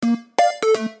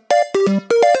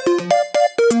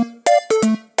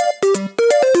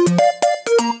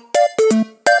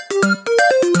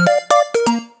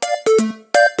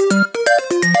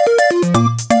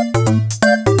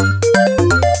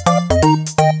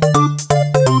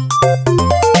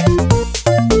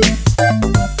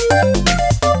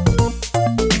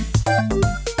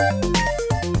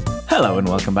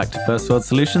welcome back to First World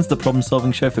Solutions, the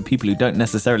problem-solving show for people who don't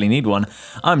necessarily need one.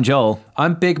 I'm Joel.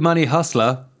 I'm Big Money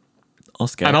Hustler.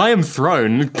 Oscar. And I am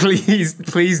Throne. Please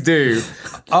do.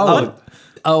 Oh,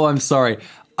 I'm sorry.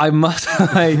 I must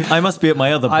be at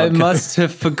my other podcast. I must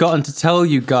have forgotten to tell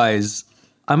you guys.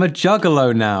 I'm a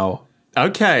juggalo now.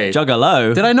 Okay.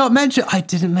 Juggalo? Did I not mention? I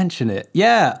didn't mention it.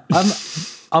 Yeah,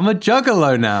 I'm a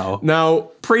juggalo now. Now,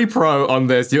 pre-pro on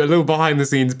this, you're a little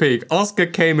behind-the-scenes peek. Oscar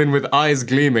came in with eyes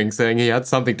gleaming, saying he had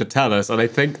something to tell us, and I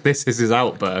think this is his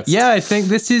outburst. Yeah, I think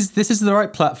this is the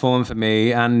right platform for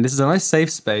me, and this is a nice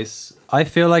safe space. I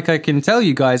feel like I can tell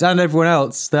you guys and everyone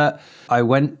else that I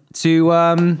went to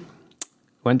an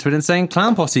Insane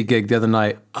Clown Posse gig the other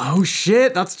night. Oh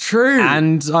shit, that's true.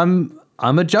 And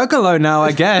I'm a juggalo now,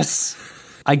 I guess.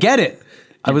 I get it.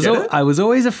 I was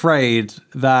always afraid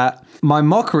that my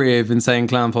mockery of Insane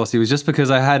Clown Posse was just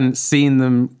because I hadn't seen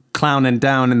them clowning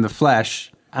down in the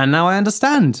flesh. And now I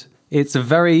understand. It's a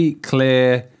very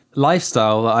clear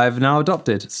lifestyle that I've now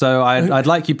adopted. So I'd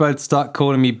like you both to start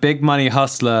calling me Big Money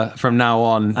Hustler from now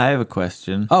on. I have a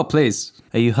question. Oh, please.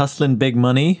 Are you hustling big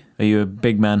money? Are you a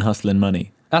big man hustling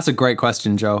money? That's a great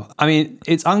question, Joe. I mean,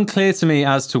 it's unclear to me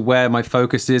as to where my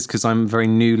focus is because I'm very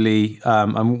newly,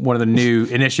 I'm one of the new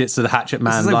initiates to the Hatchet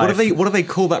Man life. What do they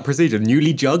call that procedure?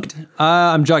 Newly jugged?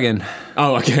 I'm jugging.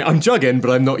 Oh, okay. I'm jugging,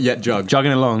 but I'm not yet jugged.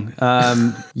 Jugging along.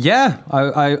 Yeah,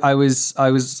 I was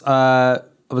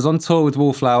on tour with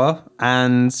Wallflower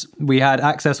and we had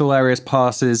access all areas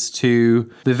passes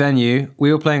to the venue.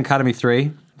 We were playing Academy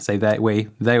 3. They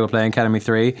were playing Academy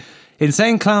 3.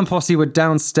 Insane Clown Posse were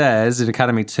downstairs in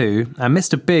Academy 2, and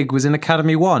Mr. Big was in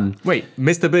Academy 1. Wait,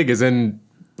 Mr. Big is in,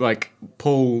 like,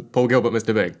 Paul Gilbert,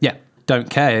 Mr. Big? Yeah, don't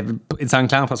care. Insane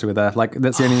Clown Posse were there. Like,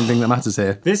 that's the only thing that matters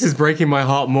here. This is breaking my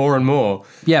heart more and more.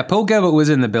 Yeah, Paul Gilbert was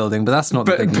in the building, but that's not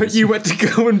the big news. But you went to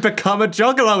go and become a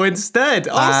juggalo instead,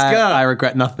 Oscar! I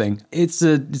regret nothing. It's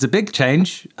a big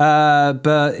change,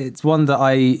 but it's one that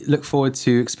I look forward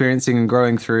to experiencing and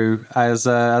growing through as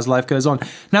life goes on.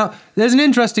 Now, there's an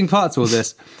interesting part to all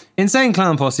this. Insane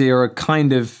Clown Posse are a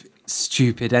kind of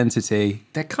stupid entity.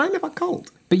 They're kind of a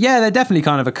cult. But yeah, they're definitely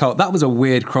kind of a cult. That was a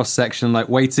weird cross-section, like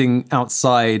waiting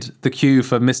outside the queue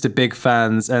for Mr. Big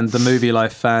fans and the Movie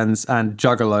Life fans and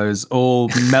juggalos all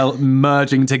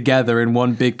merging together in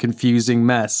one big confusing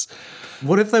mess.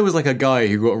 What if there was like a guy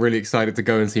who got really excited to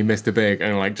go and see Mr. Big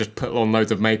and like just put on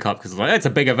loads of makeup because like, it's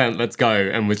a big event, let's go,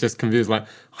 and was just confused like,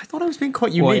 I thought I was being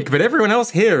quite unique, but everyone else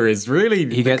here is really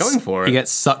going for it. He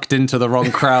gets sucked into the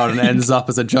wrong crowd and ends up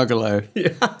as a juggalo. Yeah.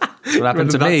 That's what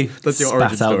happened to me. That's your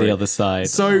origin Spat out story. the other side.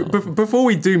 So before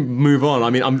we do move on, I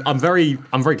mean, I'm very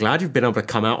glad you've been able to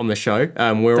come out on the show.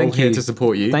 We're all here to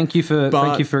support you. Thank you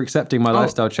for accepting my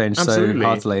lifestyle change absolutely. so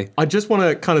heartily. I just want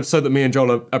to kind of so that me and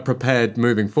Joel are prepared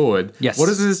moving forward. Yes. What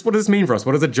does this mean for us?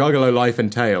 What does a juggalo life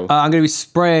entail? I'm going to be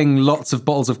spraying lots of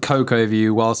bottles of Coke over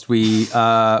you whilst we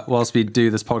do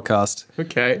this podcast.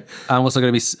 Okay. I'm also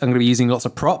going to be using lots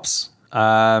of props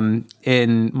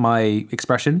in my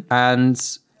expression,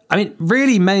 and I mean,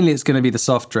 really, mainly it's going to be the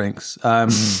soft drinks.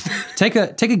 Take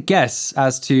a guess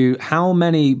as to how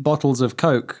many bottles of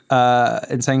Coke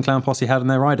Insane Clown Posse had on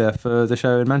their rider for the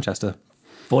show in Manchester.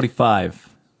 45.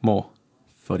 More.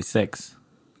 46.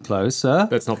 Close, sir.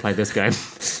 Let's not play this game.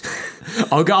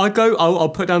 I'll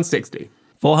put down 60.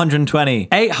 420.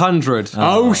 800.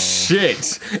 Oh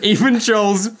shit! Even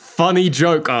Joel's funny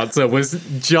joke answer was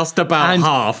just about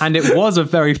half. And it was a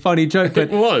very funny joke. But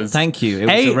it was. Thank you. It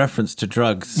was a reference to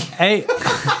drugs.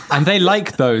 And they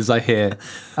like those, I hear.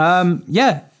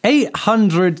 800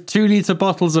 2-litre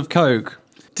bottles of Coke.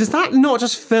 Does that not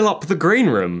just fill up the green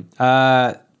room?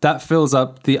 That fills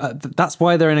up the. That's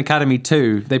why they're in Academy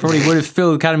 2. They probably would have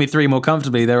filled Academy 3 more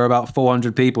comfortably. There were about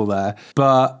 400 people there.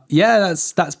 But yeah,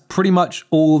 that's pretty much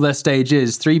all their stage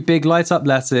is. 3 big light up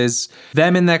letters,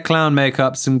 them in their clown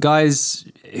makeup, some guys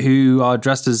who are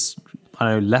dressed as, I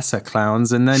don't know, lesser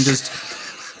clowns, and then just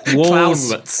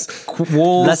walls.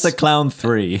 Walls. Lesser Clown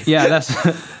 3. Yeah, that's.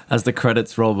 As the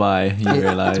credits roll by, you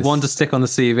realise. One to stick on the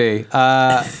CV.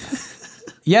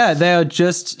 Yeah, they are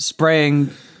just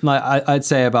spraying, like I'd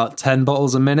say about 10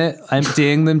 bottles a minute,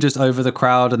 emptying them just over the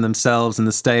crowd and themselves and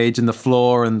the stage and the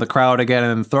floor and the crowd again,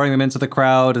 and throwing them into the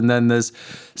crowd. And then there's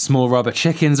small rubber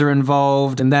chickens are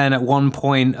involved. And then at one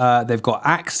point, they've got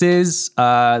axes,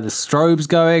 the strobes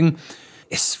going.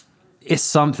 It's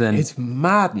something. It's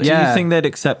madness. Do you think they'd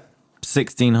accept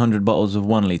 1,600 bottles of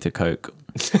 1 litre Coke?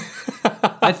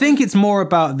 I think it's more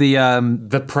about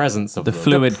the presence of the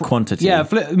fluid quantity. Yeah,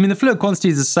 I mean, the fluid quantity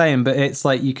is the same, but it's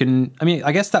like you can. I mean,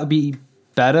 I guess that would be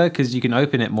better because you can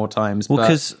open it more times. Well,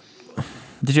 because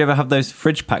did you ever have those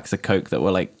fridge packs of Coke that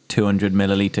were like 200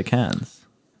 milliliter cans?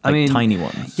 tiny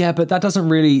ones. Yeah, but that doesn't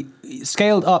really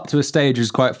scaled up to a stage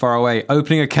is quite far away.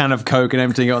 Opening a can of Coke and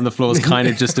emptying it on the floor is kind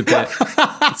of just a bit.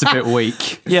 It's a bit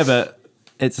weak. Yeah, but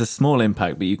it's a small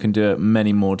impact, but you can do it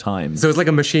many more times. So it's like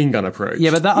a machine gun approach.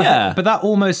 Yeah, but that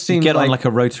almost seems Get on like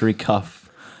a rotary cuff.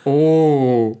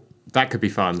 Oh, that could be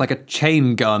fun. like a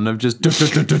chain gun of just.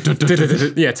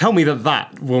 Yeah, tell me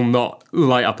that will not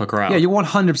light up a crowd. Yeah, you're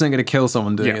 100% going to kill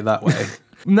someone doing it that way.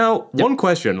 Now, one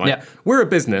question. We're a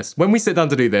business. When we sit down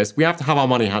to do this, we have to have our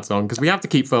money hats on because we have to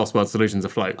keep First World Solutions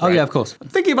afloat. Oh, right? yeah, of course. I'm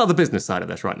thinking about the business side of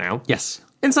this right now. Yes.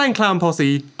 Insane Clown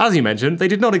Posse, as you mentioned, they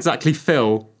did not exactly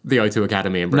fill the O2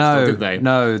 Academy in Bristol, did they?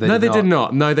 No, they did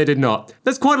not. No, they did not.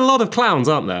 There's quite a lot of clowns,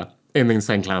 aren't there, in the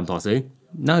Insane Clown Posse?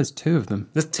 No, there's 2 of them.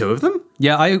 There's 2 of them?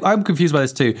 Yeah, I'm confused by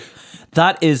this too.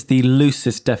 That is the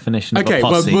loosest definition of a Okay,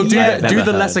 well, posse. do I've the ever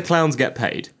heard. lesser clowns get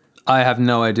paid? I have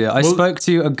no idea. I spoke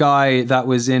to a guy that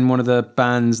was in one of the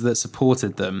bands that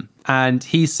supported them, and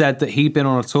he said that he'd been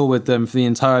on a tour with them for the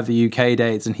entire of the UK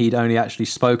dates, and he'd only actually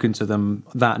spoken to them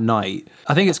that night.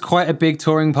 I think it's quite a big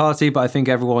touring party, but I think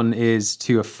everyone is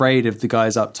too afraid of the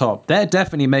guys up top. They're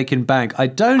definitely making bank. I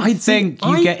don't think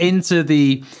you get into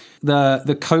the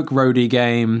Coke roadie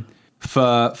game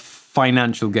for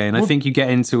financial gain. I think you get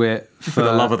into it for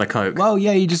the love of the Coke. Well,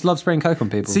 yeah, you just love spraying Coke on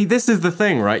people. See, this is the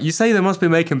thing, right? You say they must be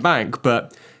making bank,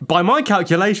 but by my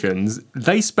calculations,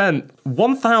 they spent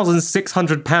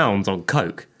 £1,600 on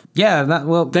Coke. Yeah,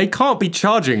 They can't be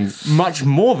charging much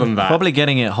more than that. Probably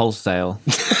getting it wholesale.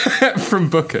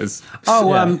 From bookers.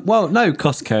 well, no.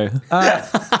 Costco.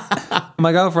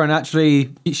 My girlfriend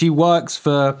actually, she works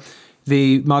for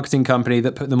the marketing company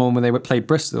that put them on when they played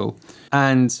Bristol,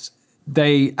 and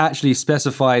they actually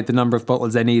specified the number of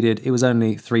bottles they needed. It was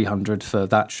only 300 for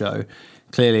that show.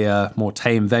 Clearly a more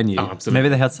tame venue. Oh, absolutely. Maybe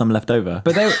they had some left over.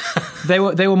 But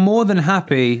they were more than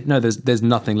happy. No, there's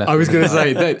nothing left. I was going to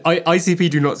say that ICP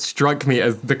do not strike me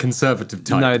as the conservative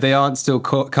type. No, they aren't still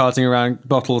carting around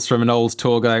bottles from an old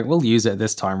tour going, we'll use it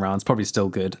this time round. It's probably still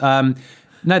good.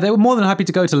 No, they were more than happy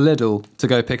to go to Lidl to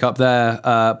go pick up their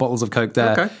bottles of Coke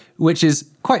there, which is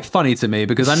quite funny to me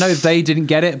because I know they didn't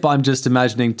get it, but I'm just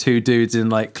imagining 2 dudes in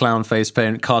like clown face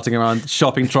paint carting around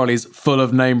shopping trolleys full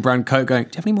of name brand Coke going, do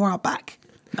you have any more out back?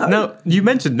 No. Now, you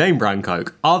mentioned name brand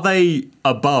Coke. Are they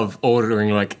above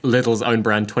ordering like Lidl's own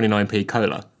brand 29p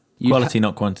cola? Quality,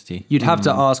 not quantity. You'd have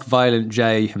to ask Violent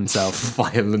J himself.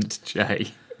 Violent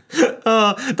J.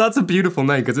 That's a beautiful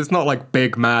name because it's not like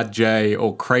Big Mad J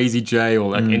or Crazy J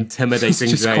or like Intimidating J.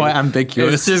 It's just quite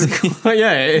ambiguous. It's just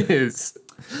yeah, it is.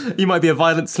 You might be a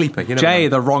violent sleeper. You know J,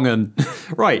 the wrong un.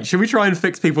 Right, should we try and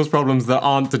fix people's problems that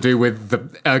aren't to do with the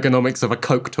ergonomics of a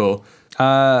Coke tour?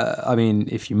 I mean,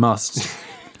 if you must.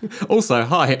 Also,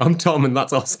 hi, I'm Tom and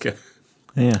that's Oscar.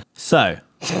 Yeah. So,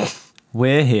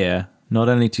 we're here not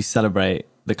only to celebrate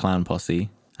the Clown Posse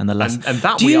and the less... And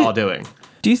that we are doing.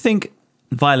 Do you think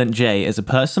Violent J is a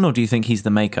person, or do you think he's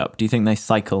the makeup? Do you think they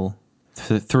cycle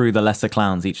through the lesser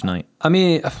clowns each night? I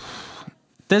mean,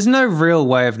 there's no real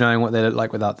way of knowing what they look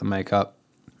like without the makeup.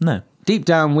 No. Deep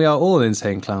down, we are all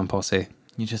Insane Clown Posse.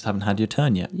 You just haven't had your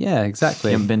turn yet. Yeah,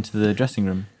 exactly. You haven't been to the dressing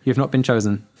room. You've not been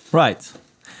chosen. Right.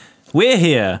 We're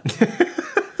here.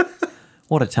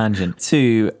 What a tangent.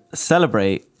 To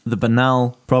celebrate the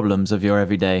banal problems of your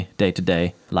everyday,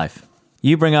 day-to-day life.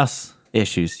 You bring us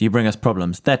issues. You bring us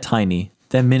problems. They're tiny.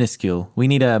 They're minuscule. We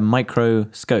need a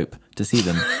microscope to see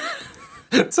them.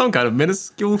 Some kind of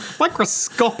minuscule,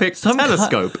 microscopic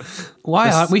telescope. Why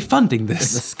aren't we funding The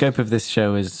this? scope of this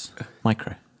show is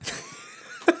micro.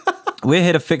 We're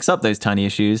here to fix up those tiny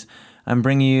issues and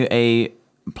bring you a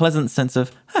pleasant sense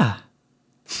of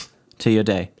to your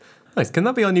day. Nice. Can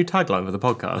that be our new tagline for the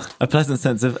podcast? A pleasant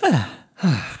sense of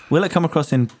Will it come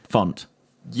across in font?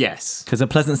 Yes. Because a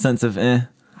pleasant sense of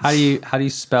How do you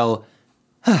spell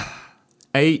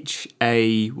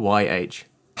Hayh.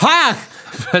 ha?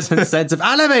 Present sense of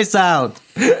anime sound.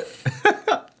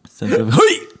 sense of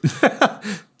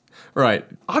Right.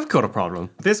 I've got a problem.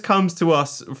 This comes to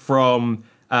us from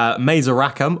Mazer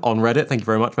Rackham on Reddit. Thank you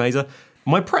very much, Mazer.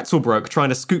 My pretzel broke trying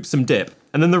to scoop some dip,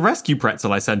 and then the rescue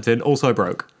pretzel I sent in also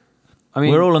broke. I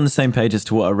mean, We're all on the same page as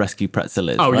to what a rescue pretzel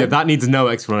is. Oh, right? yeah, that needs no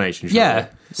explanation. Surely. yeah,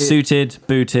 Suited,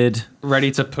 booted.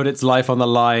 ready to put its life on the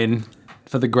line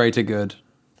for the greater good.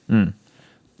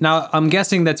 Now, I'm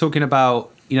guessing they're talking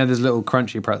about, those little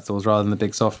crunchy pretzels rather than the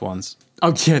big soft ones.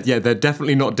 Oh, yeah, they're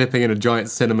definitely not dipping in a giant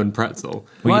cinnamon pretzel.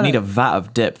 Well, Why you need not? a vat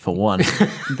of dip for one.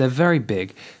 They're very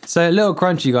big. So little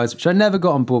crunchy guys, which I never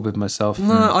got on board with myself.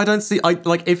 No, I don't see.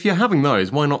 If you're having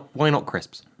those, why not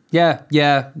crisps?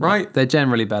 Yeah. Right. They're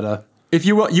generally better. If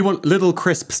you want little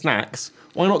crisp snacks,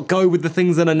 why not go with the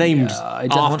things that are named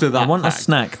after that? I want a fact?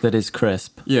 snack that is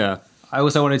crisp. Yeah. I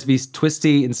also want it to be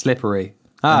twisty and slippery.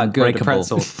 Ah, good. A Unbreakable.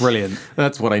 pretzel. Brilliant.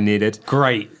 That's what I needed.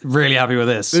 Great. Really happy with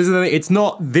this. This is the thing, it's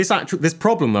not this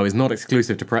problem though is not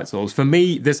exclusive to pretzels. For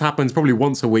me, this happens probably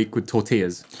once a week with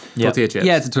tortillas, tortilla chips.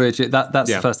 Yeah, it's a tortilla chip. That's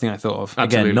Yeah. the first thing I thought of.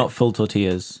 Absolutely. Again, not full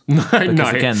tortillas. No.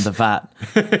 Because again, the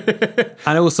VAT.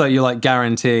 And also, you're like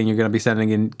guaranteeing you're going to be sending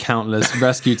in countless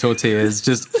rescue tortillas,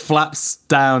 just flaps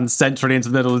down centrally into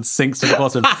the middle and sinks to the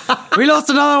bottom. We lost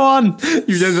another one.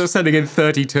 You end up sending in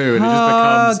 32, and it just Oh,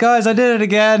 becomes guys, I did it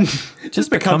again.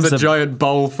 Just becomes becomes a giant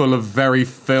bowl full of very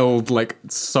filled, like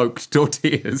soaked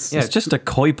tortillas. It's just a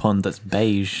koi pond that's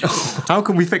beige. How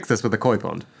can we fix this with a koi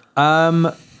pond?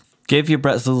 Give your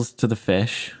pretzels to the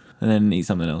fish and then eat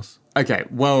something else. Okay,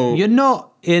 well, You're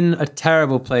not in a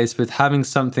terrible place with having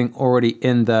something already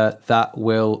in there that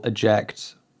will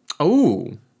eject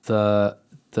oh,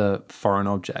 the foreign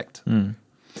object.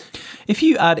 If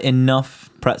you add enough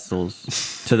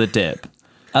pretzels to the dip,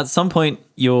 at some point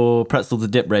your pretzel to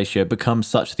dip ratio becomes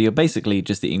such that you're basically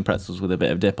just eating pretzels with a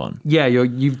bit of dip on. Yeah, the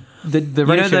You ratio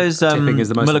know those tipping is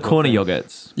the most Muller important Corner thing.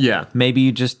 yogurts? yeah. Maybe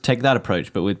you just take that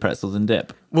approach, but with pretzels and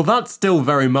dip. Well, that still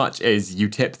very much is you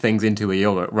tip things into a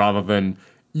yogurt rather than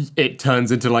it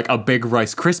turns into like a big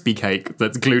Rice Krispie cake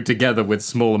that's glued together with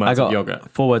small I amounts got of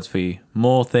yogurt. 4 words for you.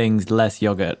 More things, less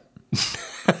yogurt.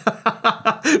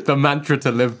 The mantra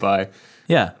to live by.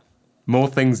 Yeah. More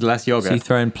things, less yogurt. So you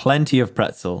throw in plenty of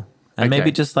pretzel and Okay.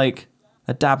 maybe just like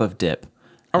a dab of dip.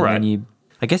 All And right. then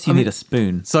I guess you need a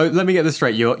spoon. So let me get this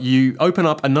straight. You open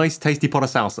up a nice tasty pot of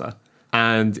salsa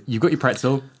and you've got your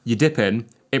pretzel, you dip in,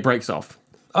 it breaks off.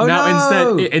 Oh,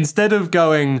 no! Instead of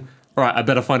going, all right, I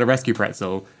better find a rescue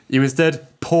pretzel, you instead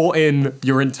pour in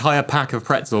your entire pack of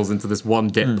pretzels into this one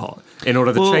dip pot in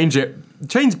order to Well-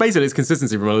 change basically its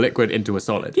consistency from a liquid into a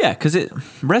solid. Yeah, because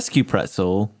rescue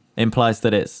pretzel implies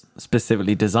that it's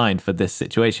specifically designed for this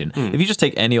situation. If you just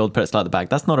take any old pretzel out of the bag,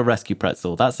 that's not a rescue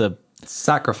pretzel. That's a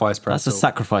Sacrifice pretzel.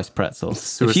 sacrifice pretzel. If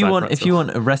Suicide you pretzel.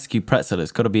 want a rescue pretzel,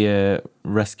 it's got to be a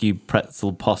rescue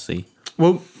pretzel posse,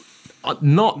 Well,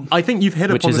 I think you've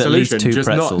hit which upon is the at solution. least 2 just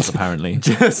pretzels not, apparently.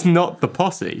 just not the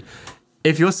posse.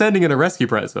 If you're sending in a rescue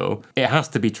pretzel, it has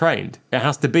to be trained. It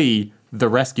has to be the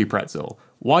rescue pretzel.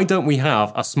 Why don't we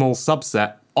have a small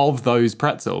subset of those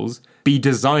pretzels be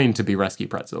designed to be rescue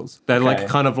pretzels? They're like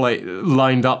kind of like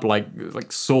lined up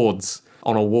like swords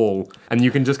on a wall, and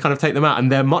you can just kind of take them out,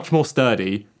 and they're much more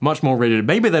sturdy, much more rigid.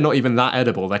 Maybe they're not even that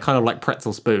edible. They're kind of like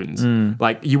pretzel spoons.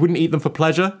 Like you wouldn't eat them for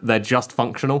pleasure. They're just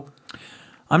functional.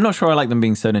 I'm not sure I like them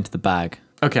being sewn into the bag.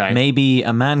 Okay. Maybe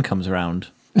a man comes around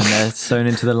and they're sewn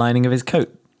into the lining of his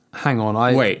coat. Hang on,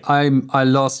 Wait. I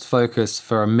lost focus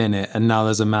for a minute, and now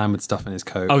there's a man with stuff in his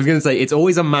coat. I was going to say, it's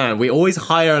always a man. We always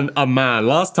hire a man.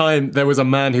 Last time, there was a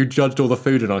man who judged all the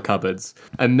food in our cupboards.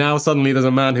 And now suddenly there's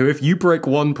a man who, if you break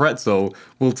one pretzel,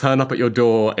 will turn up at your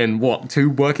door in, 2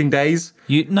 working days?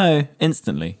 No,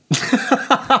 instantly.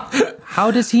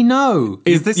 How does he know?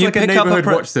 Is this you like a pick up a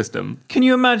neighborhood watch system? Can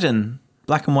you imagine?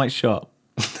 Black and white shot.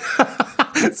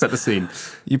 Set the scene.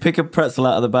 You pick a pretzel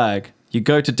out of the bag. You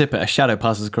go to dip it. A shadow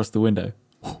passes across the window.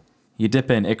 You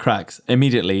dip in. It cracks.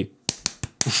 Immediately.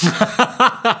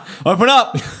 Open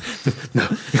up!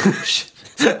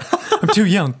 I'm too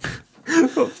young.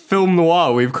 Film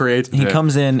noir we've created. He here.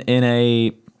 comes in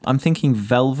a, I'm thinking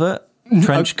velvet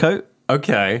trench coat.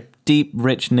 Okay. Deep,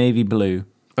 rich navy blue.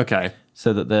 Okay.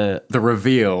 So that The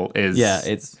reveal is...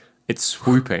 it's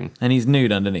swooping. and he's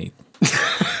nude underneath.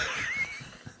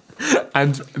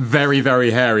 And very,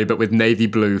 very hairy, but with navy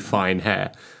blue fine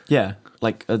hair. Yeah,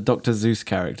 like a Dr. Zeus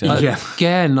character. Yeah.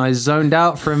 Again, I zoned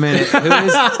out for a minute.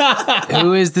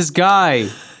 Who is this guy?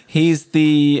 He's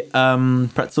the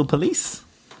pretzel police.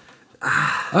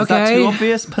 Okay. Is that too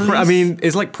obvious? Police? I mean,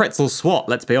 it's like pretzel SWAT.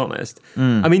 Let's be honest.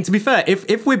 I mean, to be fair,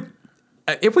 if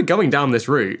we're going down this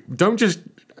route, don't just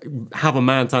have a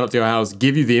man turn up to your house,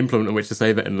 give you the implement in which to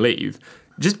save it, and leave.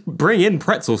 Just bring in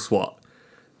pretzel SWAT.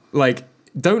 Like,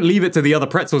 don't leave it to the other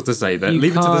pretzels to save it. You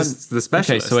Leave it to can't- the okay,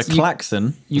 specialist. so a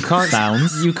klaxon. You can't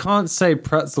sounds. You can't say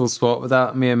pretzel SWAT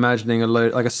without me imagining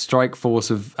a strike force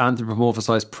of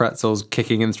anthropomorphized pretzels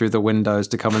kicking in through the windows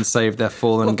to come and save their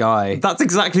fallen guy. That's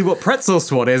exactly what pretzel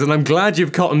SWAT is, and I'm glad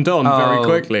you've cottoned on very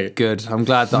quickly. Good. I'm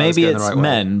glad that Maybe I was it's going the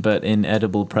right way. men, but in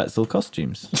edible pretzel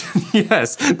costumes.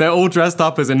 Yes, they're all dressed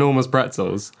up as enormous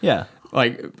pretzels. Yeah.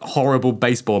 Like horrible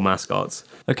baseball mascots.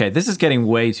 Okay, this is getting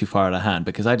way too far out of hand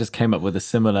because I just came up with a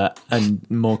similar and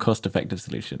more cost-effective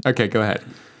solution. Okay, go ahead.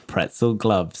 Pretzel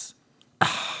gloves.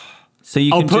 So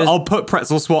you can I'll put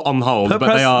pretzel SWAT on hold, put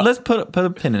but they are... Let's put a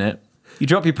pin in it. You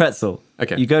drop your pretzel.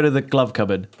 Okay. You go to the glove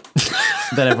cupboard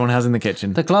that everyone has in the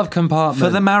kitchen. The glove compartment. For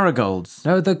the marigolds.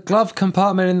 No, the glove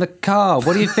compartment in the car.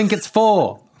 What do you think it's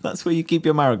for? That's where you keep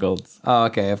your marigolds. Oh,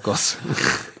 okay, of course.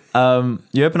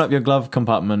 You open up your glove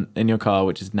compartment in your car,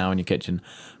 which is now in your kitchen.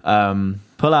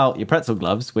 Pull out your pretzel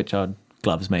gloves, which are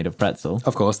gloves made of pretzel.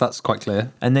 Of course, that's quite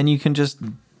clear. And then you can just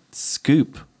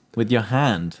scoop with your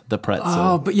hand the pretzel.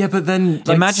 Oh, but then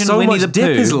Imagine so Winnie much the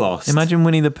dip Pooh. is lost. Imagine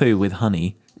Winnie the Pooh with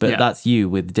honey, but Yeah. that's you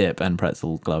with dip and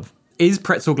pretzel glove. Is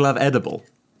pretzel glove edible?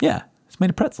 Yeah, it's made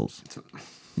of pretzels.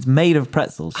 It's made of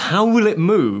pretzels. How will it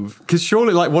move? Because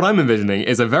surely, like, what I'm envisioning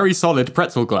is a very solid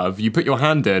pretzel glove. You put your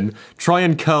hand in, try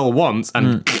and curl once,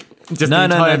 and just the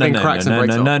entire thing cracks and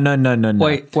breaks off. No.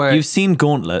 Wait. You've seen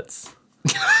Gauntlets.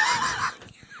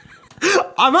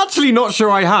 I'm actually not sure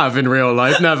I have in real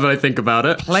life, now that I think about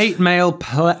it. Plate mail,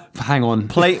 hang on.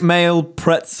 Plate mail,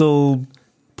 pretzel,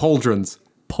 Pauldrons.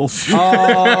 poultry.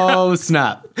 Oh,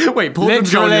 snap. Wait,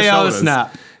 pauldrons go on your Literally, oh, shoulders.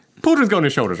 snap. Pauldrons go on your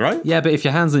shoulders, right? Yeah, but if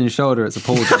your hand's on your shoulder, it's a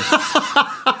pauldron.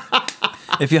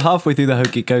 If you're halfway through the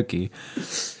hokey cokey,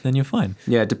 then you're fine.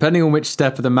 Yeah, depending on which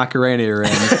step of the Macarena you're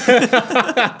in.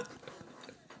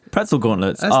 Pretzel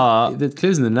gauntlets are... The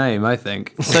clue's in the name, I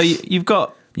think. So you've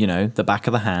got, the back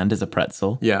of the hand is a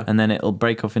pretzel. Yeah. And then it'll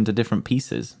break off into different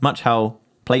pieces. Much how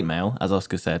plate mail, as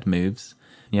Oscar said, moves.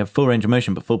 You have full range of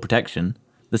motion, but full protection.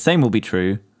 The same will be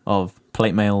true of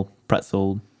plate mail,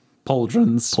 pretzel,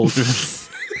 Pauldrons. pauldrons.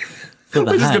 For the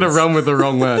We're just going to hands. run with the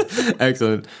wrong word.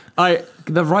 Excellent.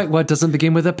 The right word doesn't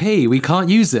begin with a P. We can't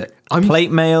use it.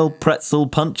 Plate mail, pretzel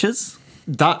punches.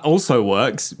 That also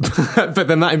works, but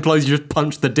then that implies you just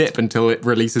punch the dip until it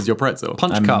releases your pretzel.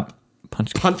 Punch cup.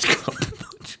 Punch. Punch cup.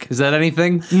 Is that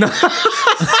anything?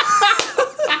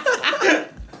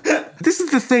 This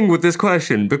is the thing with this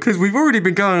question, because we've already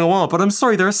been going a while, but I'm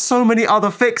sorry, there are so many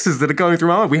other fixes that are going through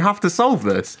my mind. We have to solve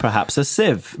this. Perhaps a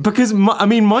sieve. Because, my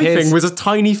Here's- thing was a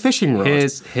tiny fishing rod.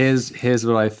 Here's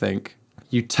what I think.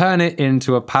 You turn it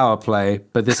into a power play,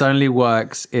 but this only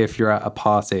works if you're at a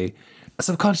party.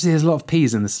 Subconsciously, there's a lot of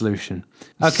P's in the solution.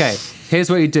 Okay,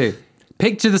 here's what you do.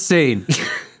 Picture the scene.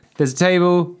 There's a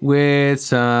table with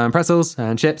some pretzels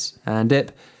and chips and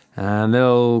dip and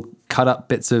little cut up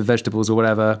bits of vegetables or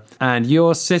whatever. And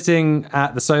you're sitting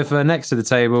at the sofa next to the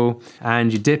table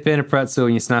and you dip in a pretzel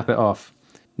and you snap it off.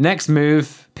 Next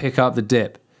move, pick up the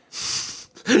dip.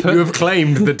 You have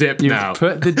claimed the dip You've now.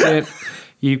 put the dip,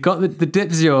 you've got the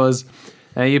dip's yours,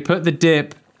 and you put the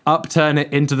dip, upturn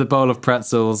it into the bowl of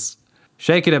pretzels,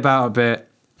 shake it about a bit,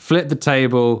 flip the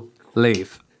table,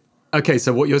 leave. Okay,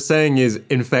 so what you're saying is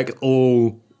infect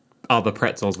all other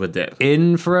pretzels with dip.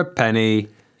 In for a penny,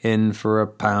 in for a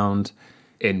pound.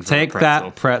 In for Take a pretzel.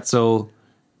 that pretzel,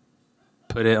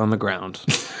 put it on the ground.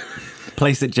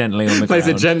 Place it gently on the Place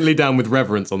ground. it gently down with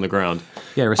reverence on the ground.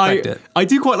 Yeah, respect it. I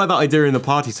do quite like that idea in the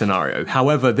party scenario.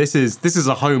 However, this is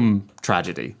a home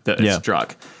tragedy that has Yeah.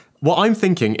 struck. What I'm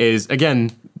thinking is,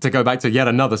 again, to go back to yet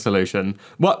another solution,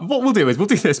 what we'll do is we'll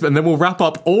do this, and then we'll wrap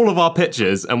up all of our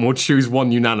pitches and we'll choose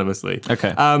one unanimously.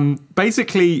 Okay.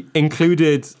 Basically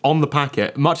included on the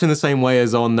packet, much in the same way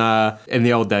as on in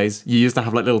the old days, you used to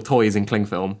have like little toys in cling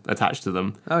film attached to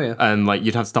them. Oh, yeah. And like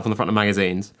you'd have stuff on the front of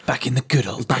magazines. Back in the good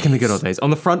old Back in the good old days. On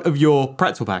the front of your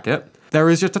pretzel packet, there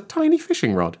is just a tiny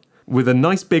fishing rod with a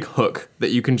nice big hook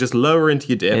that you can just lower into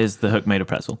your dip. Is the hook made of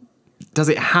pretzel? Does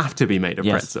it have to be made of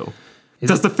Yes. pretzel?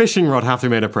 Does the fishing rod have to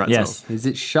be made of pretzel? Yes. Is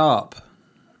it sharp?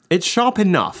 It's sharp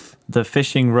enough. The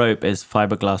fishing rope is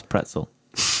fiberglass pretzel.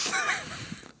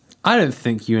 I don't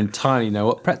think you entirely know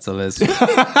what pretzel is.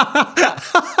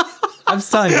 I'm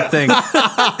starting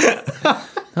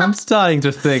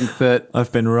to think that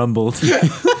I've been rumbled.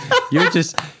 you're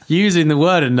just using the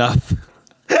word enough.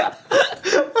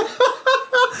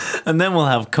 And then we'll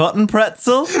have cotton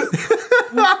pretzel.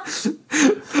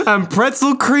 And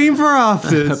pretzel cream for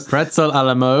afters. Pretzel a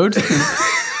la mode.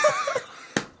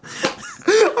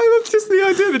 I love just the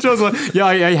idea that John's like, yeah,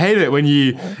 I hate it when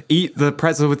you eat the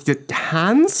pretzel with your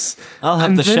hands. I'll have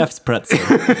And the then- chef's pretzel.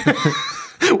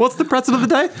 What's the pretzel of the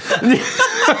day?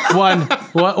 one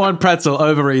pretzel,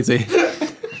 over easy.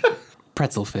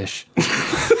 Pretzel fish.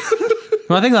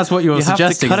 Well, I think that's what you were You have to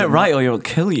suggesting. cut it right or you'll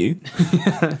kill you.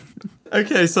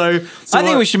 Okay, so I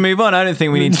think we should move on. I don't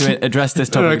think we need to address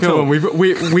this No, topic at come all.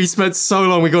 on. We spent so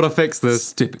long. We got to fix this.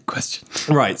 Stupid question.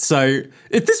 Right. So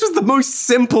if this was the most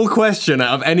simple question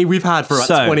out of any we've had for about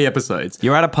So- 20 episodes.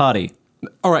 You're at a party.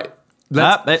 All right.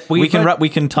 Let's, We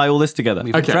can tie all this together.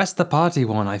 We've Okay. addressed the party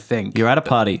one, I think. You're at a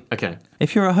party. okay.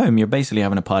 If you're at home, you're basically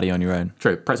having a party on your own.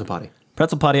 True. Pretzel party.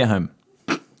 Pretzel party at home.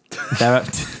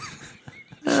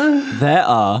 There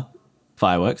are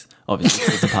fireworks. Obviously,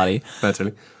 it's a party.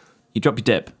 Virtually. You drop your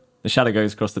dip. The shadow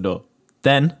goes across the door.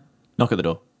 Then, knock at the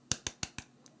door.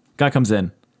 Guy comes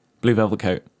in. Blue velvet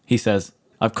coat. He says,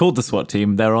 I've called the SWAT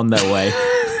team. They're on their way.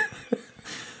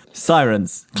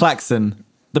 Sirens, klaxon.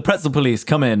 The pretzel police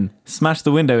come in, smash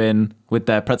the window in with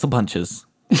their pretzel punches.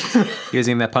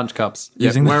 Using their punch cups.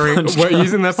 Using their punch cups.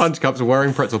 Using their punch cups,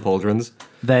 wearing pretzel pauldrons.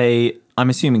 They, I'm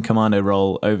assuming, commando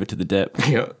roll over to the dip.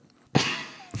 Yeah.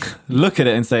 Look at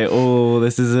it and say, oh,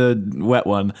 this is a wet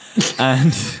one.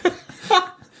 And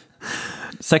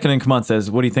second in command says,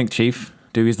 what do you think, Chief?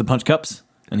 Do we use the punch cups?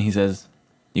 And he says,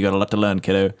 you got a lot to learn,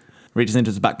 kiddo. Reaches into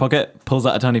his back pocket, pulls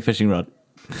out a tiny fishing rod.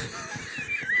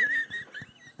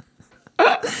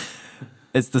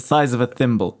 It's the size of a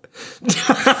thimble.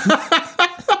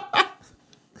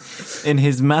 In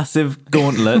his massive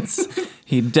gauntlets,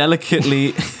 he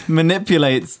delicately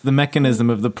manipulates the mechanism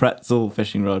of the pretzel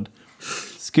fishing rod,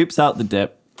 scoops out the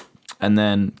dip, and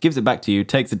then gives it back to you,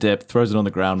 takes a dip, throws it on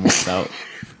the ground, walks out.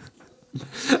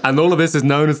 And all of this is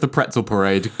known as the pretzel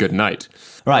parade. Good night.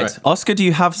 Right. Oscar, do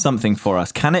you have something for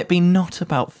us? Can it be not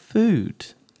about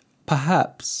food?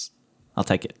 Perhaps. I'll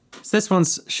take it. So this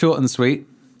one's short and sweet,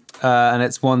 and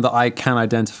it's one that I can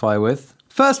identify with.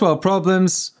 First world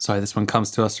problems. Sorry, this one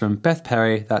comes to us from Beth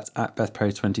Perry. That's at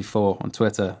BethPerry24 on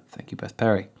Twitter. Thank you, Beth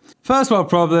Perry. First world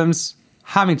problems.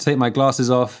 Having to take my glasses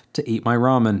off to eat my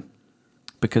ramen.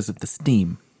 Because of the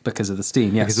steam. Because of the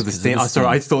steam, yes. Because of the steam. Sorry,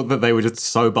 I thought that they were just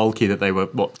so bulky that they were,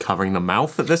 covering the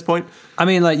mouth at this point? I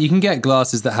mean, like, you can get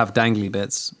glasses that have dangly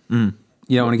bits. You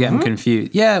don't want to get them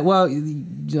confused. Yeah, well,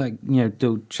 like,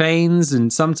 little chains,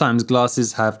 and sometimes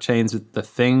glasses have chains with the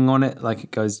thing on it, like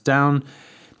it goes down.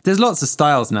 There's lots of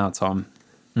styles now, Tom.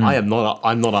 I'm not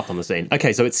up on the scene.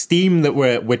 Okay, so it's steam that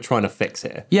we're trying to fix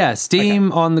here. Yeah,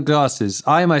 steam on the glasses.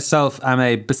 I myself am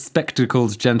a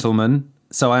bespectacled gentleman,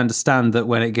 so I understand that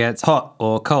when it gets hot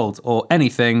or cold or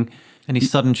anything... Any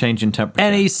sudden change in temperature.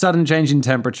 Any sudden change in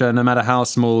temperature, no matter how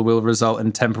small, will result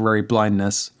in temporary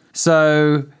blindness.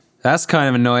 So that's kind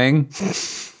of annoying.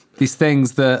 These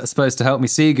things that are supposed to help me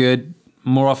see good,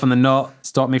 more often than not,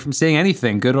 stop me from seeing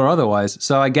anything, good or otherwise.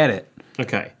 So I get it.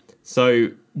 Okay, so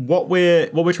what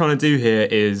we're trying to do here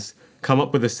is come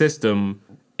up with a system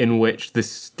in which the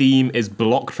steam is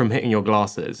blocked from hitting your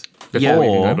glasses before we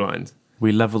can go blind.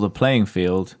 We level the playing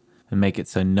field and make it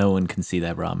so no one can see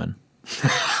their ramen.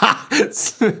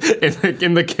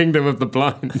 in the kingdom of the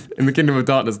blind, in the kingdom of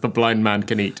darkness, the blind man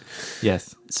can eat.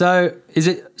 Yes. So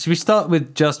should we start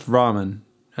with just ramen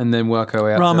and then work our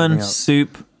way up to everything Ramen, else?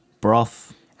 soup,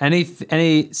 broth.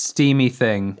 Any steamy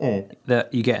thing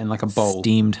that you get in like a bowl.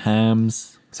 Steamed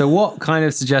hams. So what kind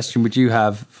of suggestion would you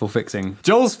have for fixing?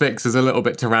 Joel's fix is a little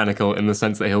bit tyrannical in the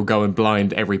sense that he'll go and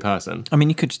blind every person. I mean,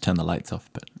 you could just turn the lights off,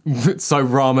 but... So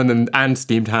ramen and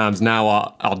steamed hams now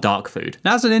are dark food.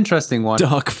 That's an interesting one.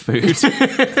 Dark food.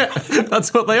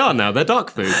 That's what they are now. They're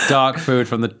dark food. Dark food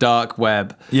from the dark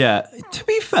web. Yeah. To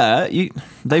be fair,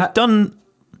 they've done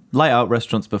light out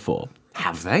restaurants before.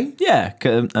 Have they? Yeah.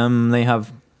 They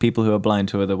have people who are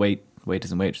blind who are the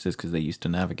waiters and waitresses because they're used to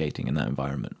navigating in that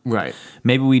environment. Right.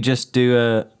 Maybe we just do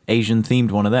a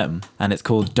Asian-themed one of them, and it's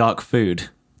called Dark Food.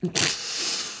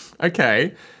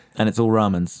 Okay. And it's all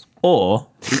ramens. Or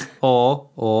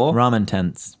ramen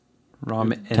tents.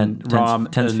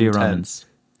 Tents for your ramens.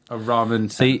 A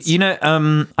ramen So,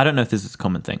 I don't know if this is a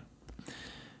common thing.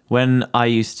 When I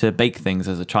used to bake things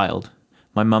as a child,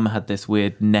 my mum had this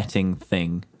weird netting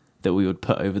thing that we would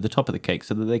put over the top of the cake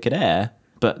so that they could air,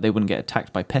 but they wouldn't get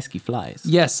attacked by pesky flies.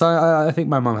 Yes, I think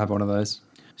my mum had one of those.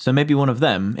 So maybe one of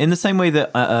them, in the same way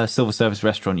that at a silver service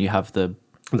restaurant you have the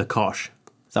kosh.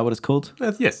 Is that what it's called?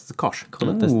 Yes, it's a kosh. Call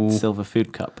it the silver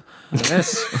food cup.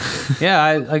 Yes.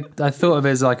 Yeah, I thought of it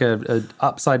as like a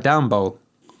upside down bowl.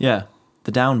 Yeah,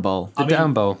 the down bowl.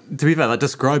 Down bowl. To be fair, that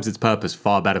describes its purpose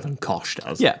far better than kosh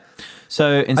does. Yeah.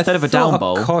 So instead of a down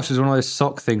bowl... A kosh is one of those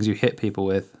sock things you hit people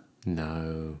with.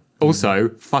 No. Also,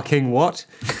 fucking what?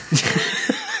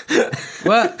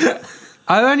 Well,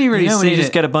 I've only really when seen you just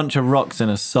it. get a bunch of rocks in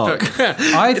a sock.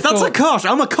 That's a kosh.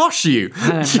 I'm a kosh you. I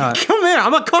don't know. Come here.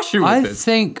 I'm a kosh you with I this.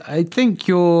 think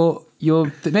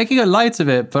you're making a light of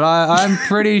it, but I'm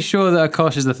pretty sure that a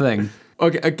kosh is a thing.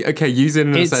 Okay, use it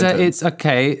in a sentence. It's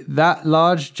okay. That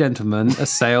large gentleman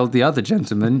assailed the other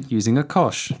gentleman using a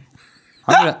kosh.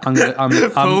 I'm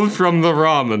Pulled from the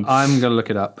ramen. I'm gonna look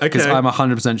it up because Okay. I'm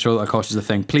 100% sure that a kosh is a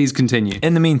thing. Please continue.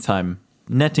 In the meantime,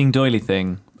 netting doily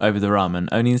thing over the ramen,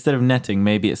 only instead of netting,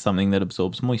 maybe it's something that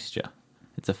absorbs moisture.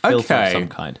 It's a filter of Okay. some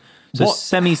kind. So What-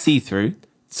 semi-see-through.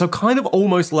 So kind of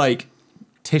almost like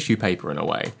tissue paper in a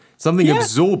way. Something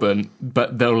absorbent,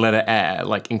 but they'll let it air,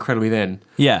 like incredibly thin.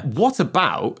 Yeah. What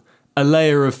about a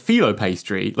layer of phyllo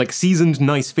pastry, like seasoned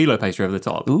nice phyllo pastry over the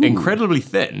top? Ooh. Incredibly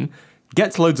thin,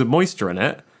 gets loads of moisture in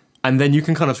it, and then you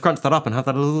can kind of scrunch that up and have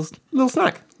that little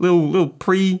snack. Little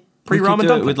pre-ramen We could do it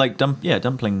dumpling. with like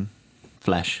dumpling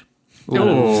flesh.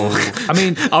 I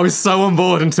mean, I was so on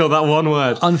board until that one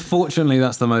word. unfortunately,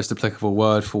 that's the most applicable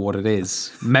word for what it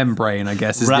is. Membrane, I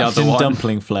guess, is Wrapped the other in one.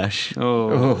 dumpling flesh.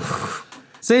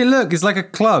 See, look, it's like a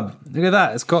club. Look at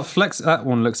that. It's got flex. That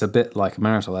one looks a bit like a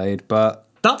marital aid, but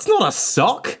That's not a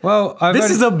sock. well, This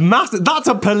is that's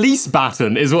a police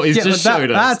baton, is what he's just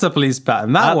showed us. That's a police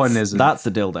pattern. That one isn't. That's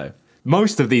a dildo.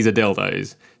 Most of these are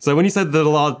dildos. So when you said the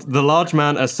large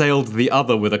man assailed the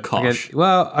other with a kosh. Okay,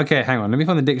 well, okay, hang on. Let me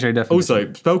find the dictionary definition.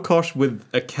 Also, spell kosh with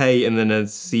a K and then a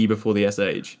C before the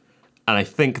SH. And I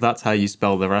think that's how you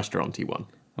spell the restauranty one.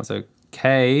 So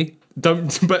K.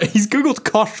 But he's googled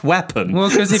kosh weapon. Well,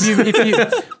 because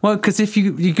if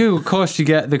you Google kosh, you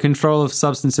get the control of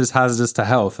substances hazardous to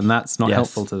health, and that's not Yes.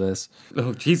 helpful to this.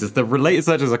 Oh Jesus! The related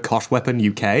search is a kosh weapon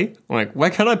UK. Like, where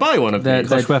can I buy one of these?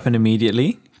 Kosh weapon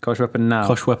immediately. Kosh weapon now.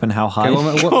 Kosh weapon how high?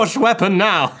 Okay, Kosh weapon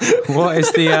now. what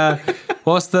is the?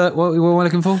 What we're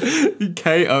looking for?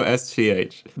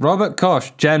 KOSCH. Robert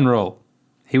Koch, general.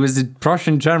 He was the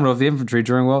Prussian general of the infantry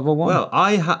during World War One. Well,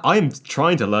 I'm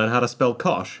trying to learn how to spell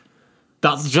kosh.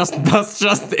 That's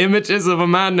just images of a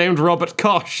man named Robert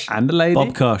Koch. And a lady.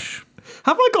 Bob Kosh.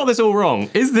 Have I got this all wrong?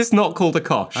 Is this not called a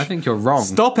kosh? I think you're wrong.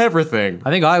 Stop everything.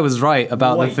 I think I was right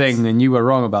about Wait. the thing, and you were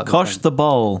wrong about the Kosh thing. the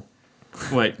bowl.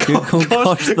 Wait. Google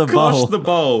kosh the Kosh bowl. the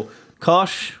bowl.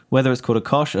 Kosh, whether it's called a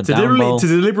kosh, a To down bowl.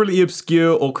 deliberately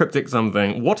obscure or cryptic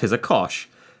something, what is a kosh?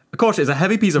 A kosh is a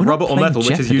heavy piece of We're not rubber or playing metal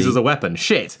which is used Jeopardy. as a weapon.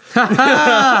 Shit.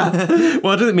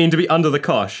 What does it mean to be under the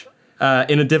kosh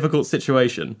in a difficult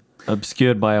situation?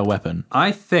 Obscured by a weapon.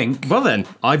 I think. Well then,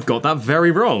 I've got that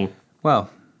very wrong. Well,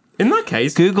 In that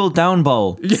case, Google down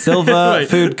bowl. Silver Right.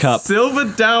 food cup. Silver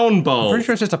down bowl. pretty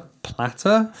sure it's just a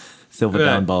platter. Silver Yeah.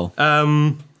 down bowl.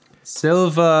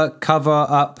 Silver cover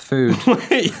up food.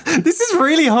 Wait, this is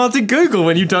really hard to Google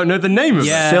when you don't know the name of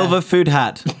Yeah. Silver food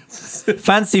hat.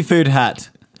 Fancy food hat.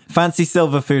 Fancy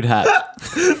silver food hat.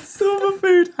 it. Silver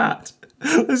food hat.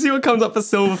 Let's see what comes up for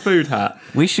silver food hat.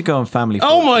 We should go on family.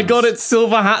 Oh my Fortunes. god, it's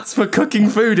silver hats for cooking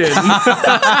food in.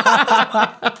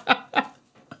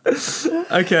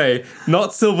 Okay,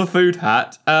 not silver food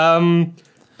hat.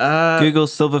 Google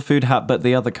silver food hat, but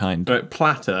the other kind. But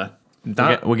platter.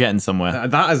 That We're getting somewhere.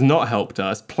 that has not helped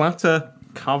us. Platter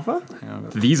cover?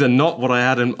 These are not what I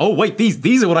had in. Oh wait,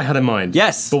 these are what I had in mind.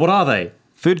 Yes. But what are they?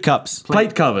 Food cups.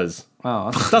 Plate covers.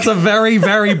 Oh, That's a very,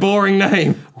 very boring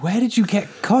name. where did you get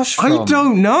kosh from? I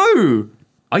don't know.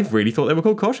 I really thought they were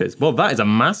called koshes. Well, that is a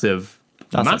massive.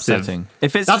 That's massive. upsetting.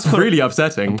 If it's That's just called really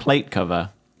upsetting. plate cover.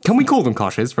 Can we call them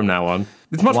koshes from now on?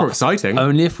 It's much more exciting.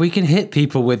 Only if we can hit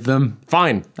people with them.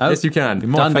 Fine. Yes, you can.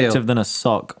 More Done deal. effective than a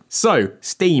sock. So,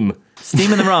 steam.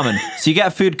 Steam in the ramen. So you get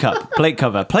a food cup, plate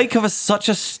cover. Plate cover's such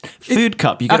a food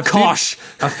cup. You get A kosh.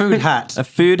 A food hat. a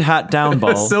food hat down A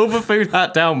bowl. silver food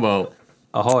hat down bowl.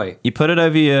 Ahoy. You put it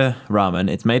over your ramen.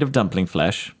 It's made of dumpling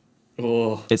flesh.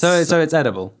 Oh. It's So it's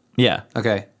edible. yeah,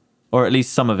 Okay. or at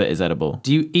least some of it is edible.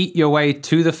 Do you eat your way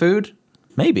to the food?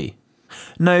 Maybe.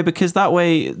 No, because that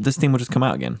way the steam will just come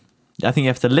out again. I think you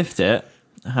have to lift it,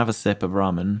 have a sip of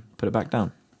ramen, put it back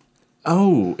down.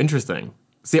 Oh, interesting.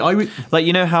 See, I would. Like,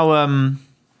 you know how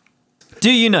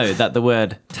do you know that the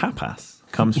word tapas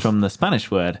comes from the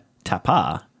Spanish word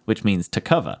tapar, which means to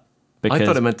cover? Because I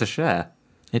thought it meant to share.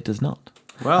 it does not.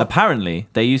 Well- Apparently,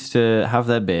 they used to have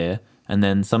their beer, and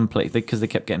then some place because they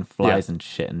kept getting flies Yeah. and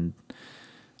shit and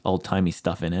old timey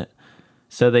stuff in it.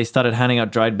 So they started handing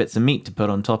out dried bits of meat to put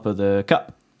on top of the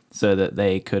cup, so that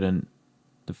the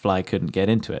fly couldn't get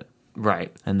into it,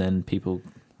 Right. and then people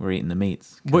were eating the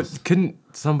meats. What couldn't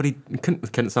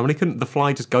the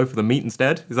fly just go for the meat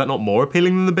instead? Is that not more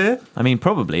appealing than the beer? I mean,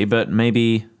 probably, but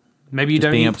maybe Maybe you just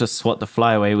don't being eat. able to swat the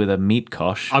fly away with a meat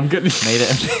kosh I'm good. made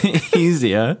it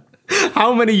easier.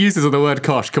 How many uses of the word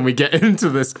kosh can we get into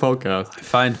this podcast?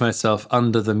 Find myself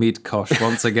under the meat kosh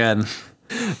once again.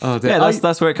 Oh, dear. Yeah,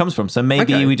 that's where it comes from. So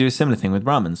maybe Okay. we do a similar thing with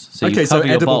ramens. So you Okay, so cover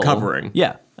your edible bowl, covering.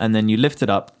 Yeah, and then you lift it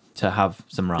up to have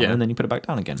some ramen, Yeah. and then you put it back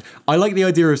down again. I like the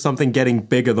idea of something getting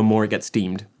bigger the more it gets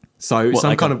steamed. So What, some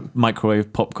like kind a of,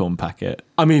 microwave popcorn packet.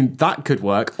 I mean, that could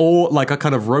work, or like a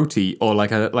kind of roti, or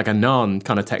like a naan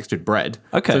kind of textured bread.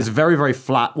 Okay. So it's very, very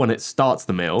flat when it starts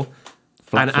the meal,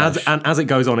 Flat and flesh. as it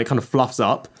goes on, it kind of fluffs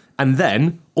up, and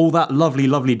then all that lovely,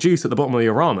 lovely juice at the bottom of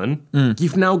your ramen,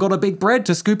 you've now got a big bread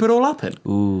to scoop it all up in.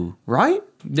 Ooh, Right?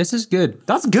 This is good.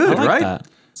 That's good, I like right? that.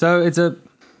 So it's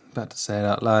about to say it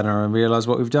out loud and I realize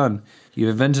what we've done. You've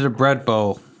invented a bread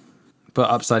bowl, but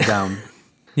upside down.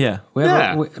 Yeah.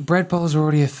 Yeah. Bread bowls are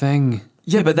already a thing.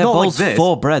 Yeah, but they're not like bowls this.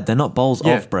 for bread. They're not bowls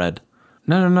Yeah. of bread.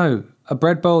 No. A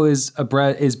bread bowl is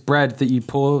bread that you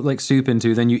pour like soup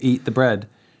into, then you eat the bread.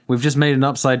 We've just made an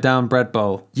upside down bread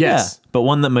bowl. Yes. Yeah, but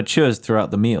one that matures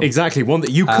throughout the meal. Exactly, one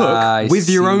that you cook I with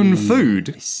your own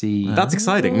food. I see. That's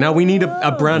exciting. Now we need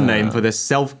a brand name for this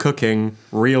self-cooking,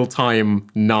 real-time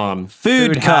naan.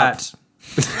 Food cup. hat.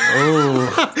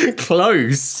 Oh,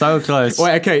 Close. so close.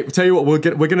 Wait, okay. Tell you what,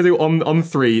 we're gonna do on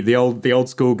three the old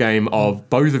school game of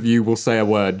both of you will say a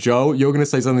word. Joel, you're gonna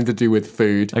say something to do with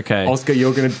food. Okay. Oscar,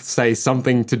 you're gonna say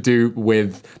something to do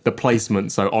with the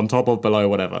placement. So on top of, below,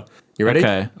 whatever. You ready?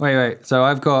 Okay. Wait. So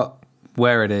I've got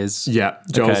where it is. Yeah.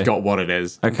 Joel's Okay. got what it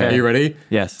is. Okay. Are you ready?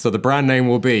 Yes. So the brand name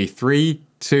will be 3,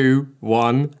 2,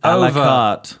 1. A la Over.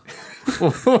 carte.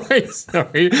 Wait,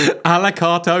 sorry. A la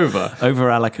carte over. Over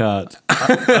a la carte.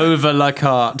 Over la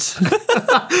carte.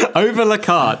 Over la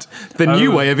carte. The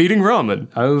new way of eating ramen.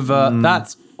 Over.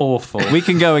 That's awful. We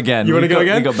can go again. You want to go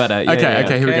again? We got better. Yeah, okay, yeah, yeah.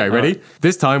 okay, here we Okay, go. Ready? alright.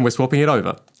 This time we're swapping it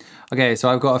over. Okay, so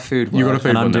I've got a food. You got a word. food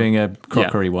And I'm one now. doing a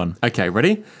crockery one. Okay,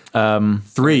 ready?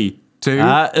 3, 2,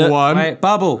 1. Wait,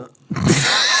 bubble.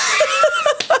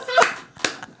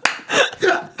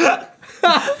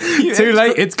 Too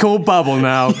late. It's called bubble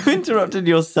now. You interrupted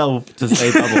yourself to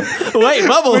say bubble. Wait,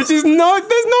 bubble. Which is there's no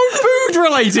food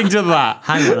relating to that.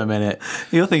 Hang on a minute.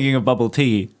 You're thinking of bubble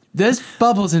tea. There's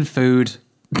bubbles in food.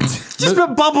 Just the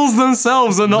bubbles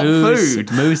themselves are not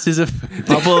food. Mousse is a food.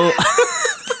 Bubble.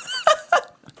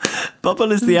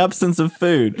 Bubble is the absence of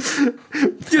food.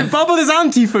 Dude, bubble is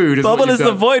anti-food. Bubble is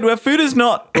the void where food is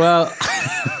not. Well,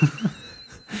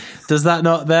 does that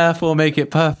not therefore make it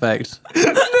perfect?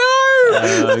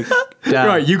 No. Damn.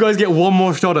 Right, you guys get one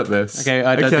more shot at this. Okay,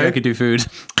 I don't think I could do food.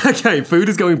 Okay, food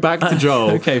is going back to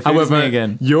Joel. Okay, food's However, me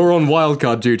again. you're on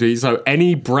wildcard duty, so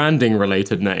any branding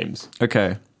related names.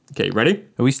 Okay. Okay, ready?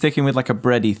 Are we sticking with like a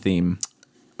bready theme?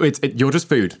 You're just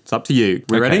food. It's up to you.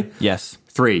 We Okay. ready? Yes.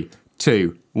 3,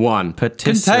 2, 1.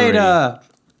 Patisserie. Container.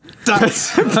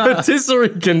 That's a patisserie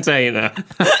container.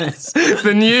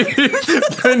 the new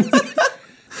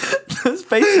It's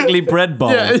basically bread bowl.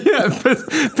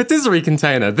 patisserie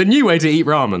container. The new way to eat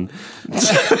ramen.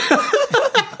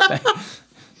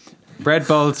 Bread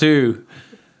bowl 2.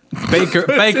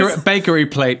 Bakery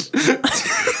plate.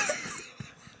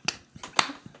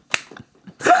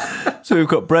 So we've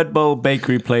got bread bowl,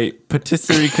 bakery plate,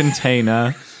 patisserie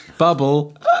container,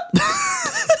 Bubble.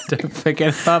 Don't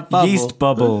forget about bubble. yeast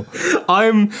bubble.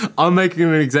 I'm making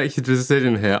an executive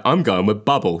decision here. I'm going with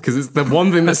bubble because it's the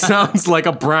one thing that sounds like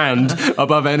a brand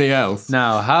above any else.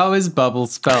 Now, how is bubble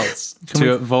spelt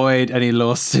to avoid any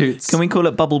lawsuits? Can we call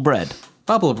it bubble bread?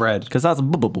 Bubble bread. Because that's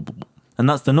bubble bubble. And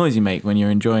that's the noise you make when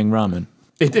you're enjoying ramen.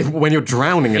 When you're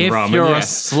drowning in If ramen, you're a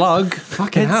yes. slug,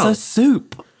 Fucking It's hell. a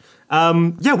soup.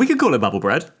 Yeah, we could call it bubble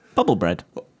bread. Bubble bread.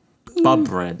 Bub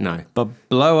bread, no.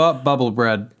 blow up bubble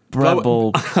bread.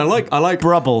 Brubble. I like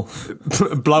Brubble.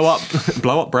 blow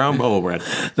up brown bubble bread.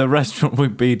 The restaurant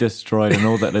would be destroyed and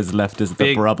all that is left is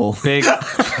the brubble. Big.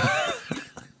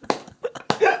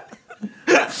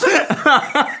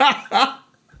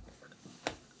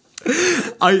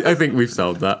 I think we've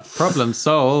solved that. Problem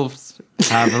solved.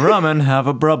 Have a ramen, have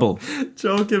a brubble.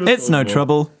 Joel, give us It's one no more.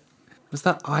 trouble. Was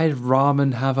that I'd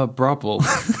ramen have a brubble?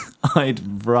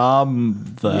 I'd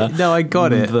rather. No, I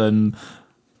got it. Than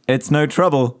it's no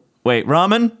trouble. Wait,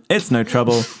 ramen? It's no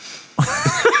trouble. Start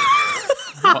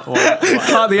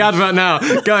the advert now.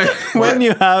 Go. When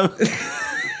you have a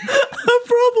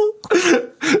brubble.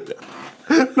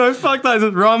 No, fuck that.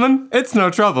 It's ramen. It's no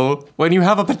trouble when you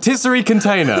have a patisserie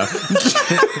container.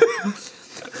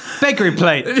 Bakery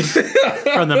plate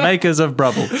from the makers of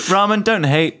Brubble. Ramen, don't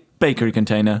hate. Bakery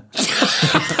container.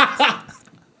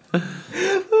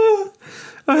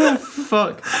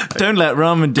 Fuck. Don't let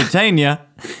ramen detain ya.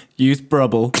 Use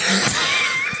brubble.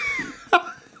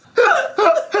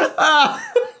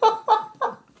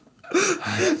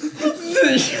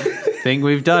 Think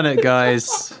we've done it,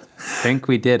 guys. Think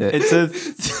we did it. It's a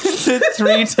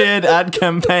 3-tiered ad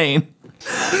campaign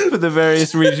for the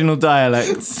various regional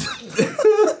dialects.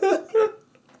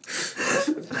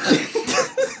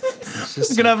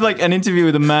 We're gonna have like an interview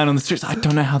with a man on the streets. I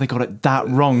don't know how they got it that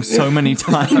wrong so many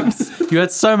times. You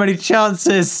had so many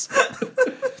chances.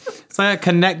 It's like a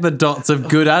connect the dots of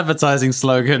good advertising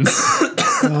slogans.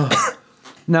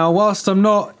 Now, whilst I'm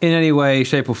not in any way,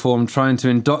 shape, or form trying to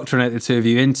indoctrinate the two of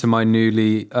you into my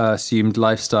newly assumed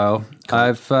lifestyle,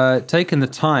 I've taken the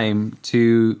time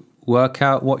to work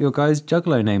out what your guys'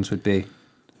 juggalo names would be.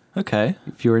 Okay.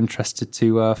 If you're interested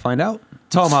to find out.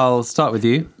 Tom, I'll start with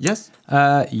you. Yes.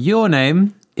 Your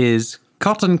name is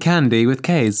Cotton Candy with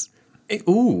K's.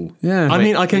 Ooh. Yeah. I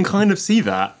mean, I can kind of see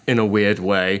that in a weird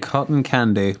way. Cotton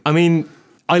Candy. I mean,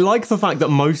 I like the fact that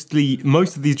most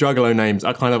of these Juggalo names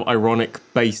are kind of ironic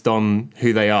based on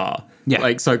who they are. Yeah.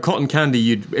 Like, so cotton candy,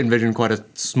 you'd envision quite a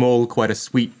small, quite a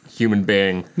sweet human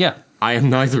being. Yeah. I am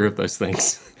neither of those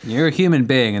things. You're a human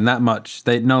being, and that much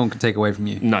no one can take away from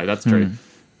you. No, that's true.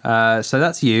 So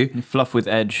that's you. Fluff with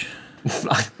edge.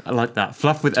 I like that.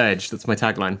 Fluff with edge. That's my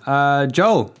tagline.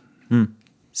 Joel.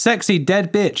 Sexy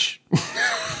dead bitch.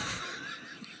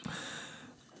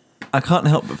 I can't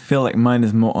help but feel like mine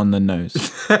is more on the nose.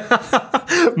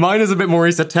 Mine is a bit more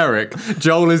esoteric.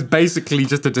 Joel is basically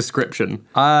just a description.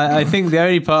 I think the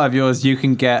only part of yours you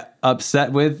can get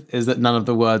upset with is that none of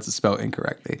the words are spelled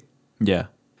incorrectly. Yeah.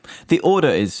 The order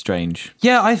is strange.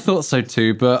 Yeah, I thought so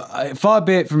too, but far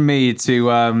be it from me to...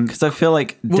 Because I feel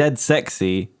like dead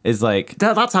sexy is like...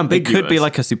 That's It ambiguous. could be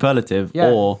like a superlative,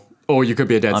 Yeah. Or you could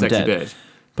be a dead I'm sexy dead. bitch.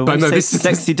 But when no, you say this-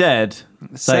 sexy dead,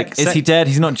 it's like, is he dead?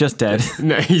 He's not just dead.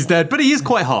 No, he's dead, but he is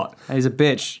quite hot. he's a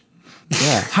bitch.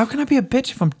 Yeah. How can I be a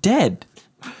bitch if I'm dead?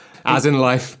 As in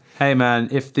life. Hey man,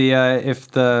 if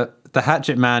the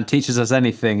hatchet man teaches us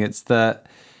anything, it's that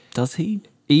Does he?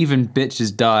 even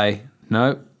bitches die.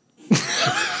 No.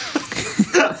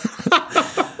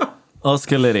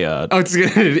 Oscar Lydiard. Oh, it's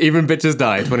good. Even bitches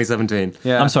die. 2017.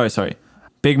 Yeah. I'm sorry.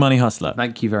 Big Money Hustler.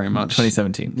 Thank you very much.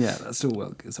 2017. Yeah, that's still well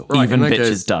good. So- Right. Even in that bitches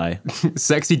case- die.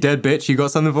 Sexy dead bitch. You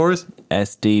got something for us?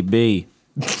 SDB.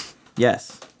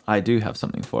 Yes, I do have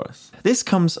something for us. This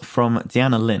comes from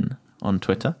Deanna Lynn on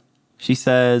Twitter. She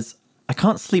says, I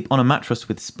can't sleep on a mattress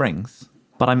with springs,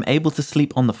 but I'm able to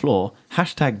sleep on the floor.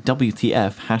 Hashtag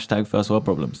WTF, hashtag first world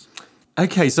problems.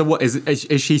 Okay, so what is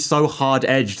she so hard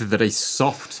edged that a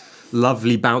soft,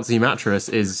 lovely, bouncy mattress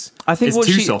is too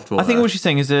soft for I think her? what she's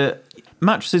saying is that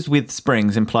mattresses with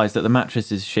springs implies that the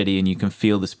mattress is shitty and you can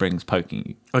feel the springs poking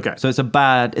you. Okay. So it's a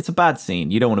bad scene.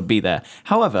 You don't want to be there.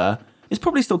 However, it's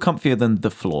probably still comfier than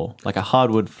the floor, like a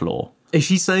hardwood floor. Is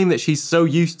she saying that she's so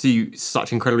used to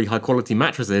such incredibly high quality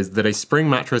mattresses that a spring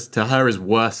mattress to her is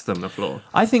worse than the floor?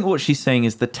 I think what she's saying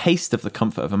is the taste of the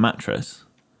comfort of a mattress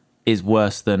is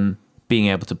worse than being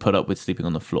able to put up with sleeping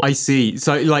on the floor. I see.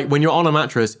 So, like, when you're on a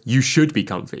mattress, you should be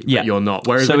comfy, Yeah. but you're not.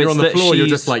 Whereas So when you're it's on the that floor, you're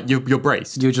she's- just like, you're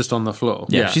braced. You're just on the floor.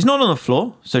 yeah, yeah. she's not on the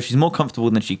floor, so she's more comfortable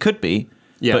than she could be,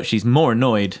 Yeah. but she's more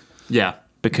annoyed Yeah.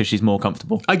 because she's more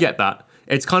comfortable. I get that.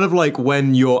 It's kind of like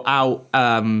when you're out,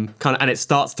 and it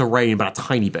starts to rain, but a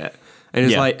tiny bit. And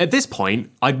it's Yeah. like, at this point,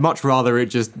 I'd much rather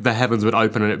the heavens would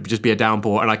open and it would just be a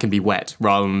downpour and I can be wet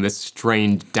rather than this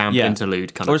strange, damp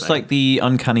interlude kind Or of it's thing. like the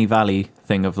uncanny valley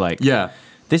thing of like, Yeah.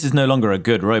 this is no longer a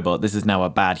good robot. This is now a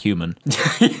bad human.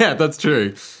 Yeah, that's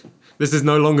true. This is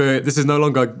no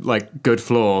longer like good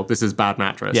floor. This is bad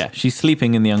mattress. Yeah, she's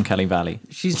sleeping in the uncanny valley.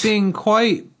 She's being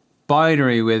quite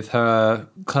binary with her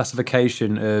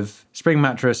classification of spring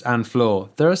mattress and floor.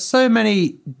 There are so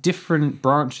many different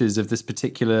branches of this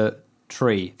particular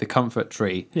tree, the comfort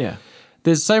tree. Yeah.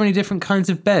 There's so many different kinds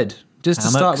of bed. Just to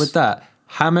start Hammocks. with that,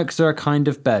 hammocks are a kind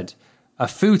of bed. A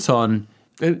futon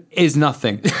is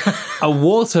nothing. A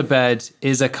waterbed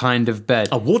is a kind of bed.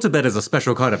 A waterbed is a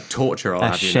special kind of torture, I'll A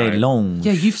have you know. chaise-longue.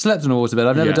 Yeah, you've slept on a waterbed.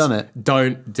 I've never Yes. done it.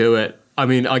 Don't do it. I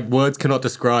mean, words cannot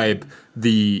describe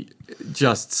the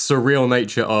just surreal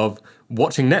nature of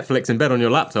watching Netflix in bed on your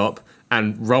laptop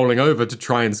and rolling over to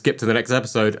try and skip to the next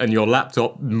episode and your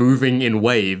laptop moving in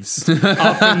waves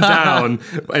up and down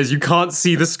as you can't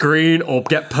see the screen or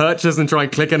get purchased and try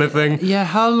and click anything. Yeah,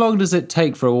 how long does it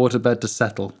take for a waterbed to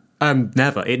settle?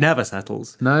 Never. It never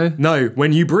settles. No? No,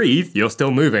 when you breathe, you're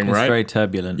still moving, It's right? very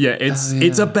turbulent. Yeah,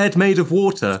 it's a bed made of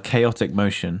water. Chaotic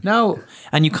motion. No.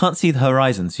 And you can't see the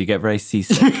horizon, so you get very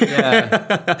seasick.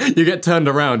 Yeah. You get turned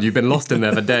around. You've been lost in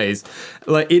there for days.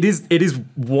 Like it is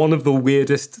one of the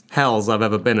weirdest hells I've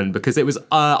ever been in because it was.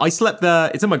 I slept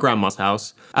there. It's in my grandma's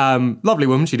house. Lovely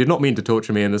woman. She did not mean to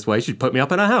torture me in this way. She put me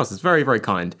up in her house. It's very, very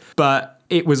kind. But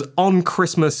it was on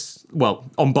Christmas.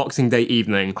 Well, on Boxing Day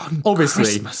evening.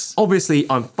 Obviously,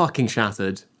 I'm fucking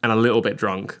shattered and a little bit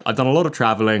drunk. I've done a lot of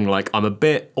traveling. Like I'm a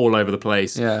bit all over the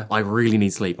place. Yeah. I really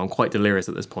need sleep. I'm quite delirious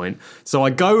at this point. So I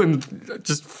go and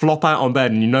just flop out on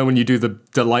bed, and you know when you do the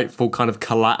delightful kind of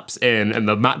collapse in, and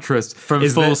the mattress From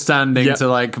is full there- standing Yeah. to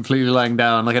like completely lying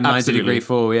down, like a 90-degree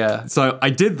fall, yeah. So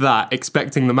I did that,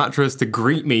 expecting the mattress to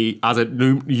greet me as it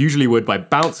usually would by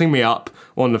bouncing me up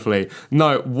wonderfully.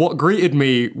 No, what greeted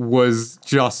me was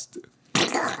just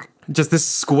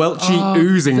this squelchy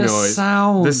oozing the noise.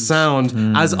 sound. The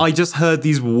sound. As I just heard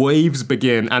these waves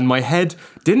begin, and my head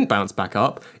didn't bounce back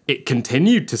up. It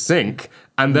continued to sink.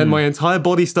 And then my entire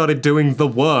body started doing the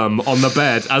worm on the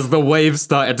bed as the waves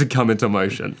started to come into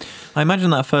motion. I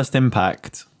imagine that first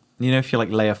impact, you know, if you like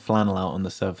lay a flannel out on the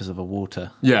surface of a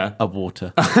water. Yeah. A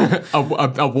water. A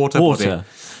water body. Water.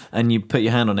 and you put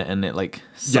your hand on it and it like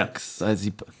sucks as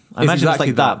you. I imagine exactly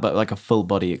it's like that, that. but like a full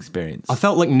body experience. I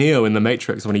felt like Neo in The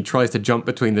Matrix when he tries to jump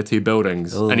between the two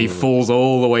buildings and he falls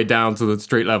all the way down to the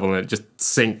street level and it just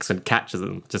sinks and catches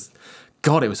him. Just,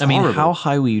 God, it was horrible. I mean, how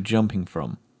high were you jumping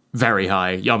from? Very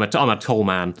high. Yeah, I'm a tall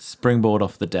man. Springboard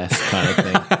off the desk kind of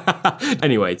thing.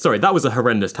 Anyway, sorry, that was a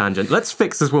horrendous tangent. Let's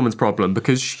fix this woman's problem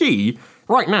because she,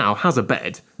 right now, has a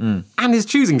bed and is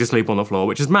choosing to sleep on the floor,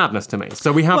 which is madness to me.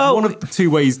 So we have one of two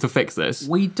ways to fix this.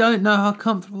 We don't know how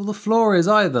comfortable the floor is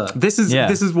either. This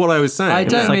is what I was saying. I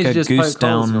don't like mean to a just goose poke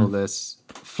holes in down- all this.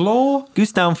 Floor?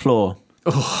 Goose down floor.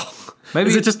 Maybe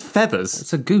Is it just feathers?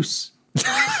 it's a goose.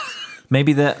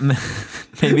 Maybe there's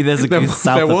a goose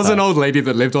south There of was her. an old lady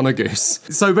that lived on a goose.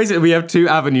 So basically, we have two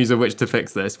avenues of which to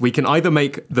fix this. We can either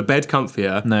make the bed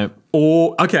comfier, No,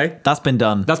 or okay, that's been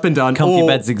done. that's been done. Comfy or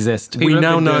beds exist. People We have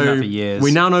now been doing know that for years.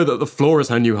 we now know that the floor is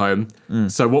her new home.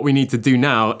 So what we need to do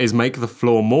now is make the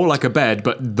floor more like a bed,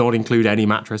 but not include any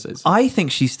mattresses. I think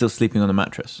she's still sleeping on the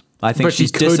mattress. I think But she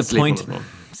she's could sleep on the disappointed. floor.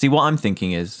 See, what I'm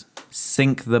thinking is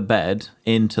sink the bed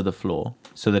into the floor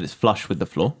so that it's flush with the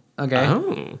floor. Okay.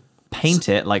 Oh. Paint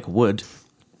it like wood.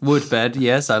 Wood bed,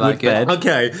 yes, I like bed. it.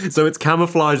 Okay, so it's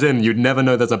camouflaged in. You'd never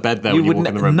know there's a bed there You when you would walk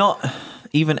in the room. not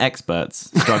even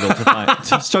experts struggle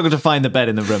to find the bed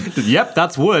in the room. Yep,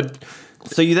 that's wood.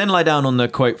 So you then lie down on the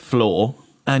quote floor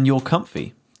and you're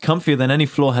comfier than any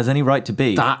floor has any right to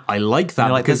be. That I like that.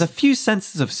 You're like, because there's a few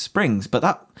senses of springs,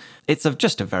 but it's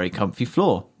just a very comfy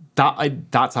floor.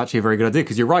 that's actually a very good idea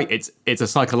because you're right. It's a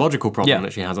psychological problem Yeah.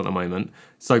 that she has at the moment.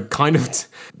 So kind of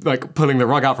like pulling the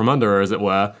rug out from under her, as it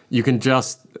were. You can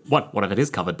just what if it is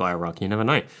covered by a rug? You never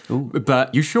know.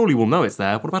 But you surely will know it's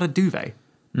there. What about a duvet?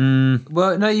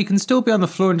 Well, no, you can still be on the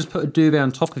floor and just put a duvet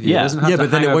on top of you. Yeah. It doesn't have to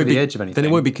but then hang it over won't the be edge of anything. Then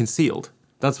it won't be concealed.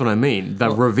 That's what I mean. The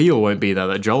reveal won't be there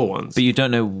that Joel wants. But you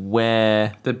don't know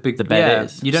where the bed yeah,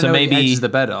 is. You don't so know maybe where the edges of the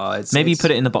bed are. maybe you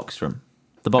put it in the box room.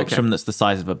 The box room that's the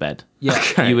size of a bed. Yeah.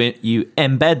 Okay. You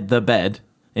embed the bed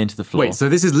into the floor. Wait, so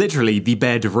this is literally the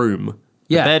bedroom.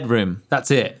 Yeah. Bedroom. That's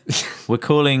it. We're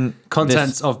calling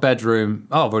Contents of bedroom.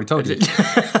 Oh, I've already told you.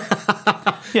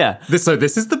 Yeah. This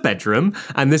is the bedroom,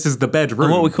 and this is the bedroom.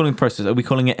 And what are we calling the process? Are we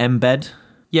calling it embed?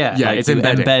 Yeah. Yeah, Like it's You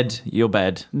embedding. embed your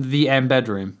bed. the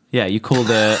bedroom. Yeah, you call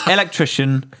the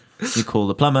electrician, you call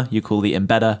the plumber, you call the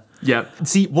embedder. Yeah.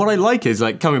 See, what I like is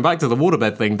like coming back to the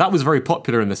waterbed thing. That was very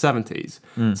popular in the 70s.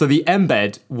 So the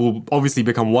embed will obviously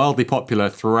become wildly popular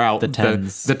throughout The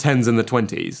tens. the 10s and the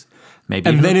 20s. Maybe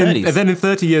And even then the 30s. and then in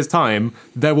 30 years' time,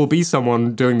 there will be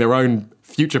someone doing their own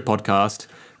future podcast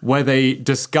where they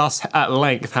discuss at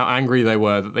length how angry they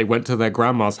were that they went to their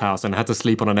grandma's house and had to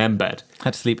sleep on an embed.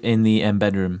 Had to sleep in the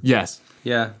embedroom. Yes.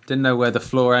 Yeah. Didn't know where the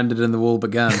floor ended and the wall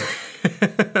began. Do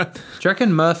you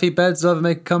reckon Murphy beds will ever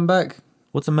make a comeback?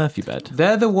 What's a Murphy bed?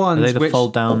 They're the ones they the which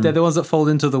fold down- They're the ones that fold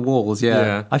into the walls. Yeah.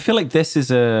 Yeah. I feel like this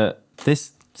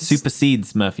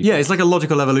supersedes Murphy Yeah, bed it's like a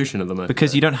logical evolution of the Murphy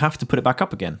because bed. you don't have to put it back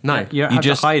up again. No. You don't You have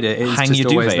just to hide it. It's hang just your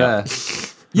always duvet there. up.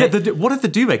 Yeah, what if the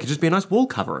duvet could just be a nice wall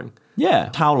covering? Yeah,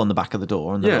 towel on the back of the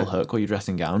door and the Yeah. little hook or your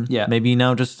dressing gown. Yeah. Maybe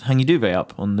now just hang your duvet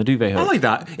up on the duvet hook. I like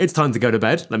that. It's time to go to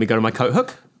bed. Let me go to my coat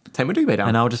hook. Take my duvet down.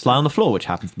 And I'll just lie on the floor, which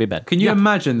happens to be a bed. Can you Yeah.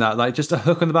 imagine that? Like just a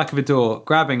hook on the back of a door,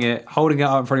 grabbing it, holding it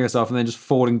up in front of yourself, and then just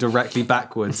falling directly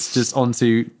backwards just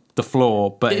onto the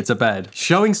floor, but it's a bed.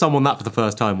 Showing someone that for the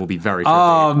first time will be very tricky.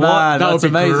 Oh man, That would that's be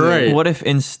amazing. great. What if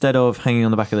instead of hanging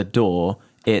on the back of the door,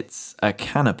 it's a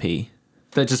canopy?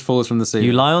 That just falls from the ceiling.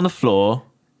 You lie on the floor,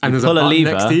 And you there's a pull a button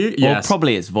lever, next to you? Yes. or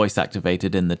probably it's voice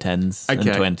activated in the 10s and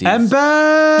Okay. 20s.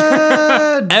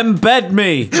 Embed! Embed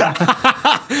me!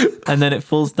 And then it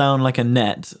falls down like a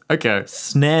net, Okay.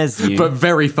 snares you. But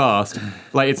very fast.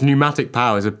 Like it's pneumatic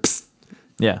powers. Psst.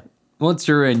 yeah. Once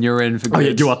you're in for good. Oh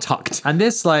yeah, you are tucked. And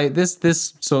this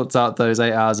sorts out those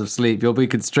 8 hours of sleep. You'll be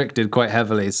constricted quite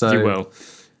heavily. So You will.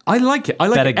 I like it. I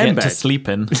like Better get embed. to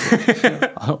sleeping.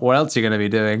 what else are you going to be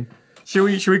doing? Should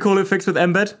we call it fixed with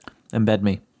embed? Embed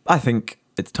me. I think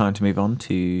it's time to move on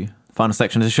to the final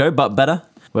section of the show, but better,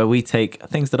 where we take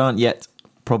things that aren't yet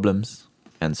problems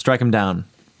and strike them down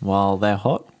while they're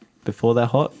hot, before they're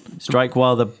hot. Strike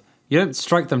while the You don't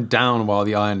strike them down while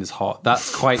the iron is hot.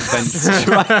 That's quite vengeful.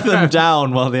 strike them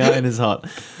down while the iron is hot.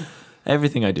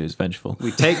 Everything I do is vengeful.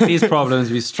 We take these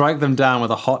problems, we strike them down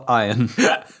with a hot iron.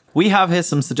 We have here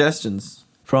some suggestions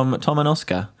from Tom and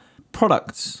Oscar.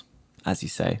 Products, as you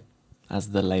say, as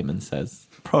the layman says.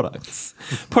 Products.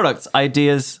 Products,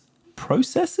 ideas,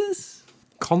 processes?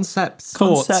 Concepts.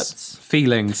 Concepts.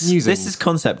 Feelings. Musings. This is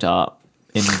concept art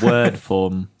in word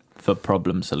form for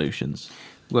problem solutions.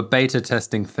 We're beta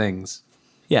testing things.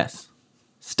 Yes.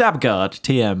 Stabguard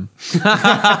TM.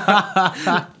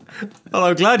 Well,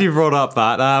 I'm glad you brought up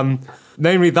that.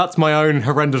 Namely, that's my own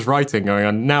horrendous writing going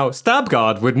on. Now, stab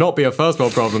guard would not be a first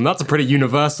world problem. That's a pretty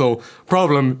universal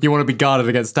problem. You want to be guarded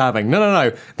against stabbing.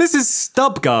 No. This is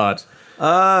stub guard.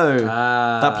 Oh,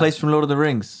 that place from Lord of the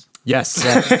Rings. Yes.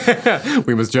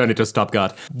 We must journey to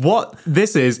Stubgard. What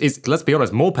this is, let's be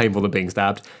honest, more painful than being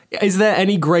stabbed. Is there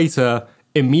any greater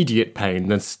immediate pain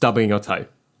than stubbing your toe?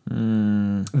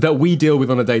 That we deal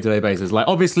with on a day-to-day basis. Like,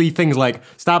 obviously, things like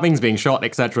stabbings, being shot,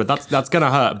 etc., that's going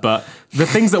to hurt. But the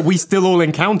things that we still all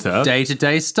encounter...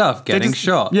 Day-to-day stuff, getting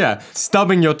shot. Yeah,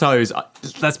 stubbing your toes,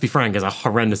 let's be frank, is a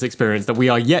horrendous experience that we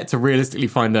are yet to realistically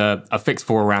find a fix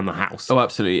for around the house. Oh,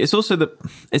 absolutely. It's also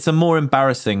it's a more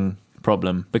embarrassing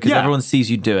problem because everyone sees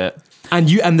you do it. And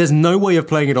there's no way of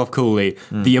playing it off coolly.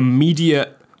 The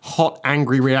immediate, hot,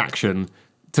 angry reaction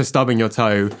to stubbing your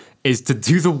toe is to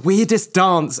do the weirdest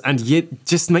dance and yet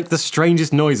just make the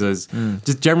strangest noises.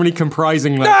 Just generally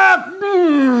comprising like...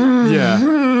 yeah.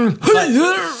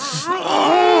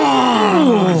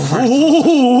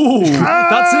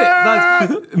 That's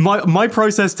it. My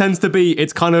process tends to be,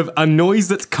 it's kind of a noise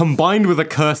that's combined with a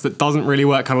curse that doesn't really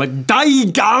work, kind of like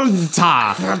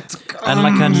Daiganta, and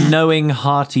like a knowing,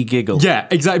 hearty giggle. Yeah,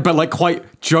 exactly, but like quite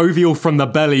jovial from the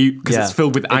belly because it's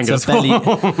filled with anger. It's a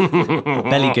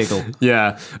belly giggle.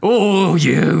 Yeah. Oh,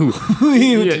 you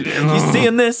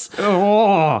seeing this?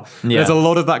 Oh. Yeah. There's a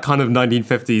lot of that kind of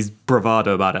 1950s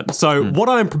bravado about it. So what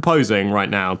I'm proposing right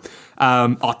now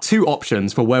are two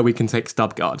options for where we can take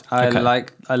Stubgard.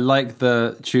 I like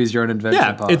the choose your own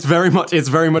adventure part. It's very much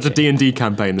a D&D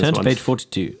campaign. This Turn one. to page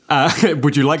 42.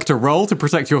 Would you like to roll to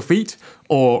protect your feet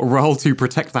or roll to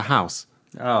protect the house?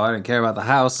 Oh, I don't care about the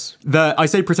house. I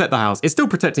say protect the house. It's still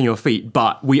protecting your feet,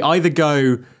 but we either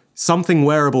go something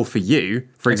wearable for you,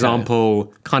 for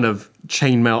example, kind of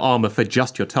chainmail armor for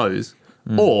just your toes,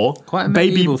 or quite a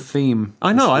medieval theme.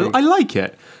 I know, I like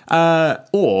it.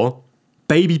 Or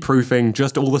baby proofing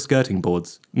just all the skirting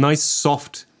boards. Nice,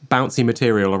 soft, bouncy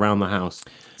material around the house,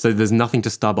 so there's nothing to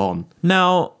stub on.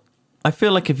 Now, I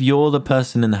feel like if you're the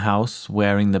person in the house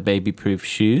wearing the baby-proof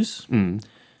shoes,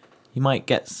 you might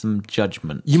get some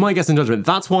judgment.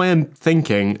 That's why I'm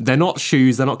thinking they're not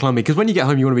shoes, they're not clumsy, because when you get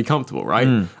home, you want to be comfortable,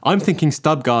 right? I'm thinking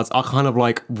stub guards are kind of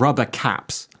like rubber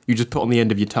caps you just put on the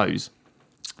end of your toes.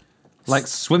 Like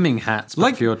swimming hats,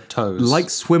 but for your toes. Like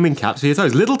swimming caps for your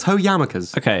toes. Little toe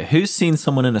yarmulkes. Okay, who's seen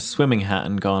someone in a swimming hat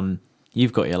and gone,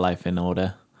 you've got your life in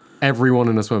order? Everyone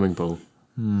in a swimming pool.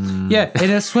 Yeah, in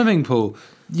a swimming pool.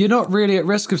 You're not really at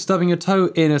risk of stubbing your toe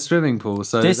in a swimming pool.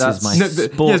 So this is my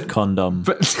sport condom.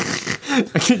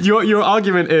 But your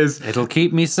argument is... It'll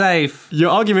keep me safe. Your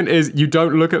argument is you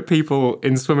don't look at people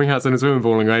in swimming hats in a swimming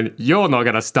pool and going, you're not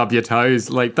going to stub your toes.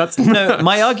 Like, that's... No,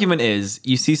 my argument is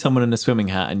you see someone in a swimming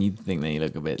hat and you think they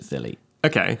look a bit silly.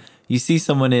 Okay. You see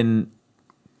someone in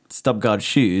Stubgard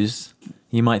shoes...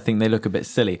 You might think they look a bit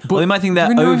silly. Or they might think they're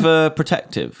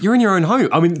overprotective. You're in your own home.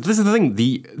 I mean, this is the thing.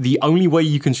 The only way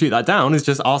you can shoot that down is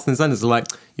just ask them sentence like,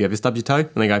 you ever stubbed your toe? And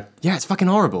they go, yeah, it's fucking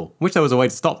horrible. Wish there was a way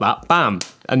to stop that. Bam.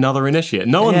 Another initiate.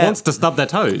 No one wants to stub their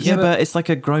toes. Yeah, but it's like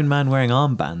a grown man wearing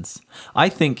armbands. I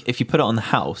think if you put it on the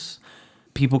house,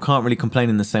 people can't really complain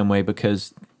in the same way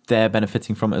because they're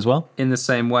benefiting from it as well. In the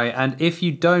same way. And if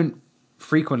you don't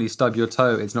frequently stub your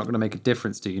toe, it's not going to make a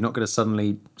difference to you. You're not going to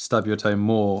suddenly stub your toe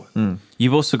more.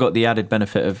 You've also got the added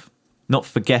benefit of not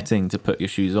forgetting to put your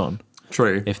shoes on.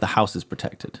 True. If the house is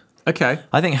protected. Okay.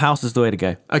 I think house is the way to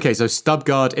go. Okay, so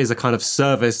Stubgard is a kind of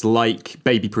service like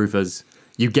baby proofers.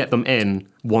 You get them in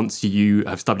once you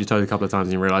have stubbed your toe a couple of times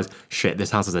and you realise, shit, this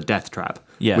house is a death trap.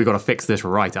 Yeah. We've got to fix this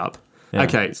right up. Yeah.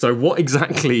 Okay, so what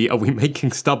exactly are we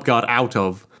making Stubgard out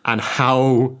of? And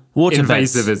how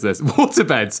invasive is this?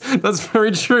 Waterbeds. That's very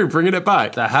true. Bringing it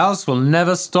back. The house will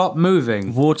never stop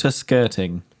moving. Water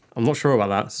skirting. I'm not sure about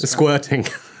that. Squirting.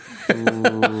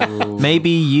 Maybe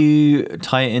you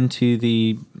tie it into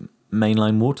the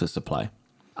mainline water supply.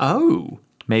 Oh.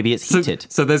 Maybe it's heated.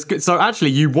 So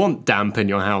actually you want damp in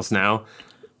your house now.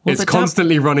 Well, it's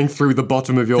constantly running through the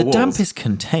bottom of your walls. The damp is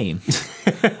contained.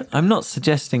 I'm not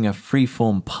suggesting a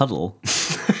free-form puddle.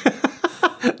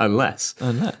 Unless.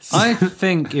 I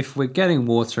think if we're getting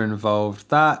water involved,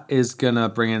 that is going to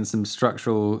bring in some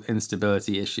structural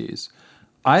instability issues.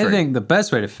 I think the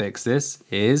best way to fix this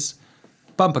is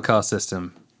bumper car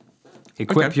system.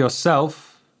 Equip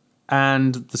yourself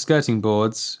and the skirting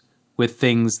boards with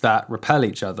things that repel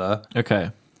each other.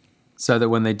 Okay. So that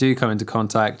when they do come into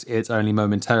contact, it's only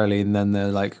momentarily and then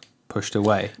they're like pushed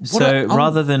away. So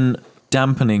rather than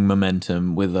dampening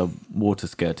momentum with a water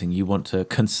skirting, you want to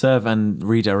conserve and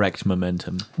redirect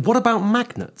momentum. What about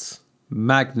magnets?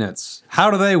 Magnets. How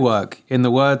do they work? In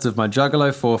the words of my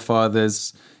Juggalo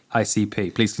forefathers,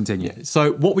 ICP. Please continue.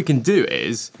 So what we can do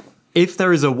is, if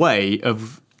there is a way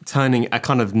of turning a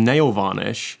kind of nail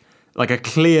varnish, like a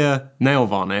clear nail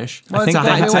varnish. Why think they-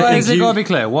 why is it got to be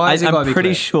clear? Why is it got to I'm be pretty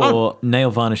clear? sure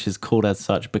nail varnish is called as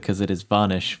such because it is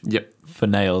varnish Yep. for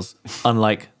nails,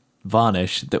 unlike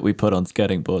varnish that we put on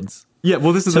skirting boards. Yeah,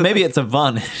 well, this is So maybe it's a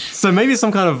varnish. So maybe it's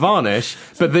some kind of varnish,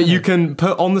 but that you can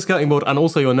put on the skirting board and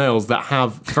also your nails that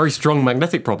have very strong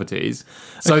magnetic properties.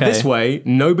 So Okay. this way,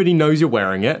 nobody knows you're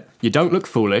wearing it. You don't look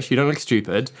foolish. You don't look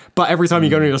stupid. But every time you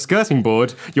go on your skirting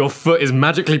board, your foot is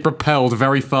magically propelled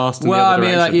very fast in Well, the I other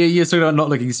mean, like direction. you're sort of not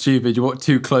looking stupid. You walk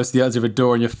too close to the edge of a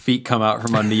door, and your feet come out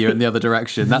from under you in the other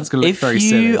direction. That's going to look very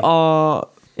silly.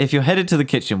 If you're headed to the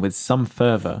kitchen with some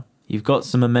fervor, you've got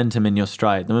some momentum in your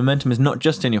stride. The momentum is not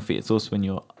just in your feet; it's also in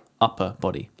your upper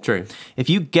body. True. If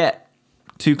you get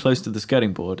too close to the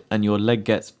skirting board and your leg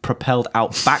gets propelled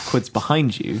out backwards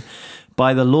behind you,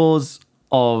 by the laws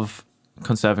of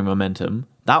conserving momentum,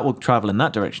 that will travel in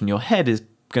that direction. Your head is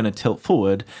going to tilt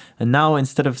forward, and now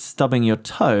instead of stubbing your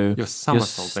toe, You're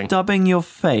somersaulting. stubbing your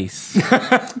face.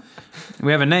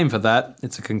 We have a name for that.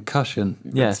 It's a concussion.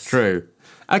 Yes, True.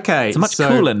 Okay. It's a much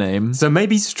cooler name. So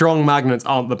maybe strong magnets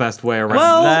aren't the best way around.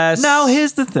 Well, Let's- now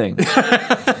here's the thing.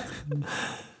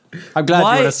 I'm glad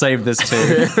Why- you want to save this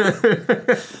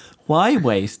too. Why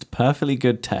waste perfectly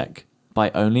good tech by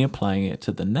only applying it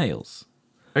to the nails?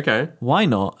 Okay. Why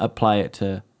not apply it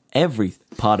to every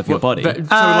part of your body? So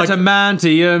like,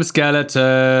 Adamantium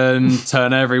skeleton,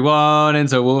 turn everyone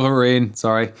into Wolverine.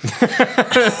 Sorry.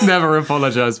 never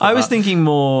apologize for I was that. thinking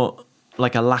more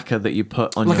like a lacquer that you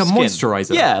put on Like your a skin.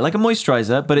 moisturizer? Yeah, like a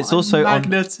moisturizer, but it's also on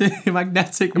magnetic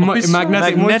magnetic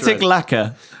magnetic moisturizer.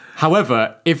 lacquer.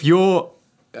 However, if you're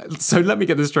so let me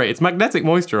get this straight. It's magnetic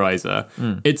moisturizer.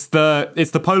 It's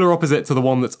the polar opposite to the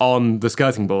one that's on the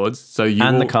skirting boards. So you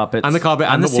And will- the carpets. and the carpet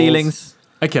And and the walls. ceilings.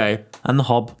 Okay. And the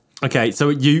hob. Okay, so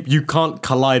you can't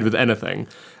collide with anything.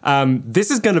 This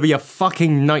is going to be a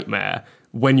fucking nightmare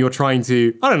when you're trying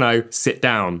to, I don't know, sit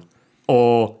down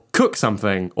or cook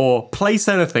something or place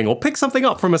anything or pick something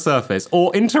up from a surface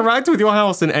or interact with your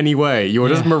house in any way. You're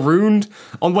just marooned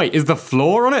on, wait, is the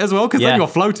floor on it as well? Because Yeah. then you're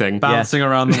floating, Bouncing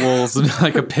around the walls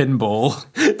like a pinball.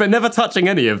 but never touching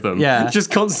any of them. Yeah.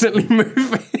 Just constantly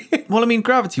moving. Well, I mean,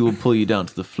 gravity will pull you down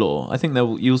to the floor. I think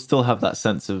you'll still have that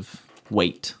sense of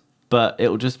weight, but it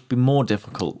will just be more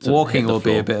difficult to Walking hit the will be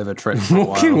floor. a bit of a trip for a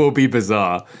Walking while. will be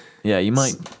bizarre. Yeah, you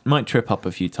might trip up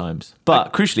a few times,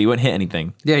 but crucially, you won't hit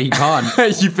anything. Yeah, you can't.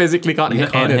 You physically can't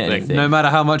hit can't hit anything. anything. No matter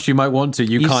how much you might want to,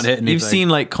 you can't hit anything. You've seen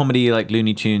like comedy, like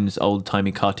Looney Tunes, old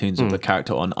timey cartoons of the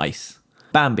character on ice.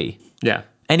 Bambi. Yeah.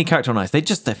 Any character on ice, they're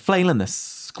flailing, they're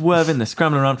swerving, they're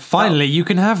scrambling around. Finally, you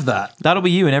can have that. That'll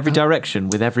be you in every direction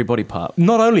with every body part.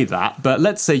 Not only that, but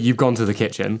let's say you've gone to the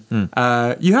kitchen.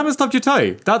 You haven't stubbed your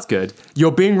toe. That's good.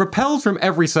 You're being repelled from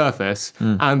every surface,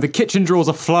 and the kitchen drawers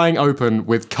are flying open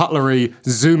with cutlery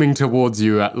zooming towards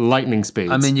you at lightning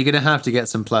speeds. I mean, you're going to have to get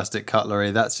some plastic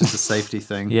cutlery. That's just a safety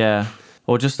thing. Yeah.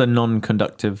 Or just a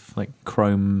non-conductive, like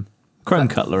chrome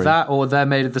cutlery. That or they're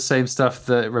made of the same stuff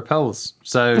that repels.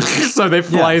 So so they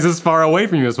fly as far away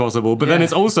from you as possible, but then Yeah.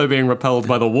 it's also being repelled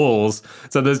by the walls.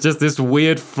 So there's just this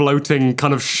weird floating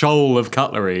kind of shoal of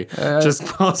cutlery just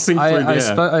passing through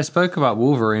the air. I spoke about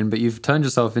Wolverine, but you've turned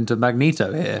yourself into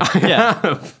Magneto here.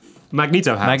 yeah.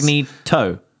 Magneto hats.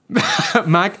 Magneto.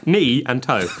 Mag-knee and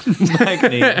toe.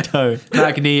 Magneto.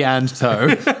 Magni and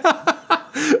toe.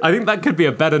 I think that could be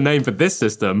a better name for this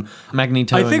system.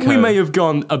 Magneto. I think and we Co. may have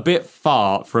gone a bit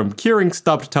far from curing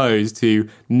stubbed toes to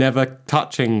never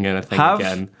touching anything Have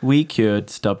again. we cured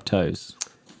stubbed toes?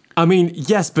 I mean,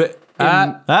 yes, but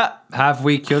Have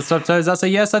we cured stubbed toes? That's a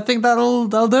yes. I think that'll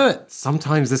do it.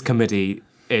 sometimes this committee,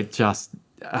 it just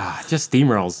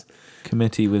steamrolls.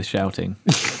 Committee with shouting.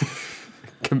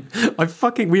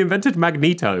 We invented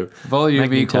Magneto. Volume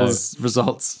Magneto. equals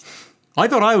results. I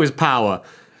thought I was power.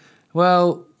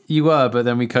 Well, you were, but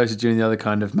then we coated you in the other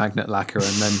kind of magnet lacquer,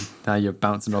 and then now you're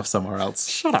bouncing off somewhere else.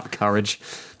 Shut up, courage.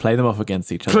 Play them off against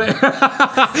each other.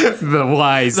 The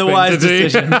wise The thing wise to do.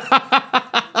 decision.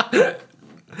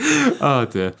 Oh,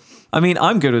 dear. I mean,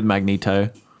 I'm good with Magneto.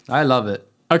 I love it.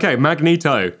 Okay,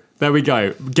 Magneto. There we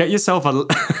go. Get yourself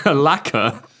a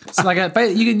lacquer. It's like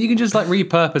you can just like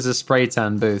repurpose a spray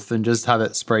tan booth and just have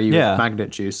it spray you Yeah. with magnet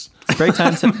juice. Spray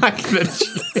tan to Magnet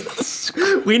juice.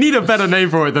 We need a better name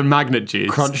for it than magnet juice.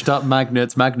 Crunched up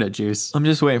magnets, magnet juice. I'm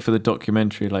just waiting for the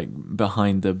documentary, like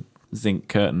behind the zinc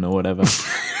curtain or whatever.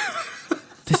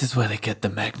 This is where they get the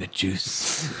magnet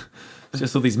juice. It's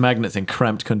just all these magnets in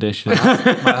cramped condition.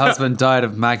 My husband died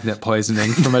of magnet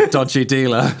poisoning from a dodgy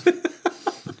dealer.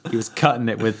 He was cutting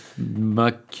it with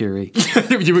mercury.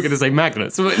 You were going to say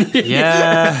magnets, weren't you?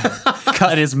 Yeah.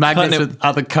 Cutting his magnets with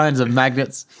other kinds of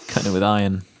magnets. Cutting it with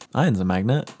iron. Iron's a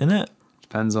magnet, isn't it?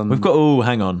 Depends on... We've got... Oh,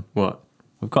 hang on. What?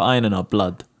 We've got iron in our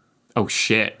blood. Oh,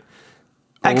 shit.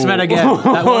 X-Men again.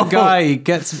 That one guy, he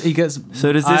gets.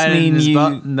 So does this iron in mean his you-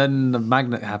 butt, and then the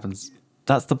magnet happens.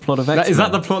 That's the plot of X-Men. Is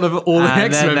that the plot of all the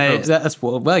And then X-Men films? that's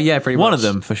what. Well, yeah, pretty much. One of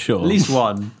them, for sure. At least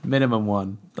one, minimum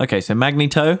one. Okay, so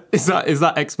Magneto. Is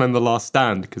that X-Men: The Last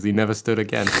Stand? Because he never stood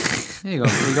again. He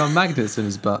got magnets in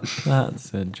his butt.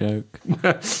 That's a joke.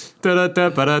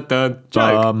 Da-da-da-ba-da-da.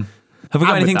 Joke. Have we got And with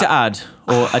anything to that- add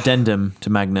or addendum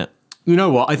to Magnet? You know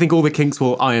what? I think all the kinks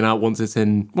will iron out once it's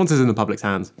in the public's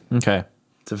hands. Okay.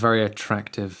 It's a very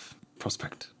attractive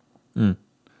prospect.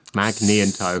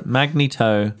 Magneto.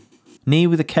 Magneto. Knee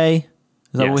with a K? Is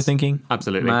that what Yes. we're thinking?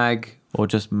 Absolutely. Or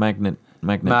just Magna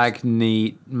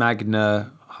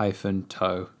hyphen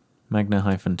toe.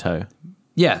 -toe.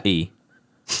 Yeah. E.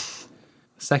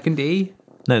 Second E.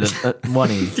 No, one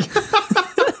E.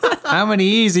 How many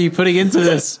E's are you putting into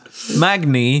this?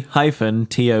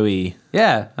 Magni-TOE.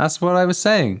 Yeah, that's what I was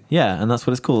saying. Yeah, and that's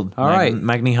what it's called. All right.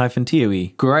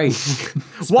 Magni-TOE. Great.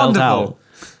 Spelled Wonderful. out.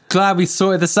 Glad we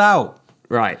sorted this out.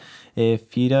 Right.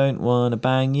 If you don't want to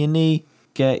bang your knee,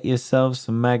 get yourself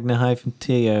some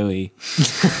Magna-TOE.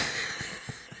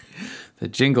 The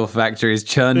Jingle Factory's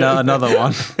churned out another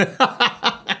one.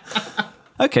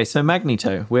 Okay, so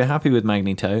Magneto. We're happy with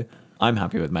Magneto. I'm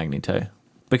happy with Magneto.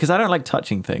 Because I don't like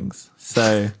touching things.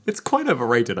 So, It's quite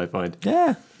overrated, I find.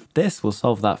 yeah, this will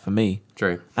solve that for me.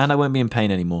 True. And I won't be in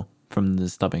pain anymore from the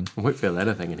stubbing. I won't feel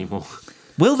anything anymore.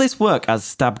 Will this work as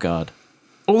stab guard?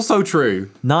 Also true.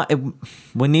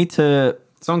 We need to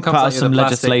Someone comes pass at you some with a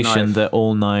plastic legislation knife. that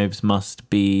all knives must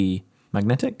be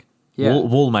magnetic. Yeah.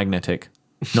 Wall magnetic,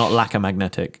 not lacquer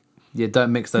magnetic. Yeah,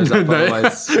 don't mix those up,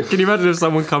 otherwise. Can you imagine if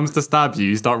someone comes to stab you,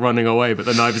 you start running away, but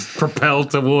the knife is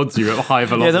propelled towards you at high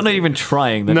velocity? Yeah, they're not even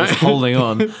trying. They're No. just holding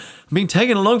on. I'm being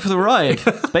taken along for the ride.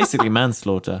 It's basically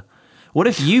manslaughter. What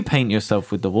if you paint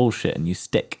yourself with the wall shit and you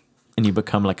stick and you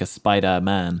become like a Spider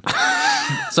Man?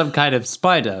 Some kind of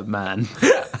spider man.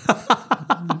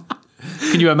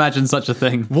 Can you imagine such a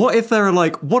thing? What if there are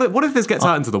like what if this gets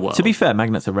out into the world? To be fair,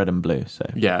 magnets are red and blue, so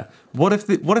yeah. What if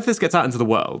this gets out into the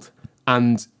world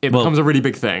and it becomes a really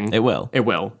big thing? it will. It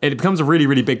will. It becomes a really,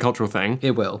 really big cultural thing.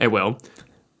 It will. It will.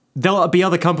 There'll be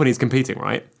other companies competing,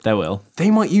 right? There will.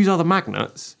 They might use other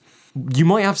magnets. You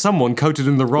might have someone coated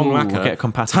in the wrong Ooh, lacquer. we'll get a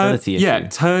compatibility issue. Yeah,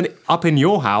 turn up in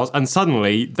your house and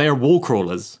suddenly they're wall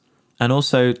crawlers. And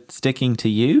also sticking to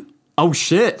you. Oh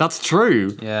shit, that's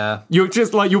true. Yeah. You're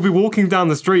just like you'll be walking down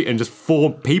the street and just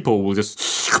 4 people will just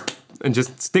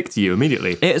stick to you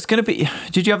immediately. It's going to be.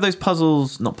 Did you have those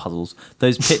puzzles? Not puzzles.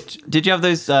 Those Did you have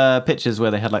those pictures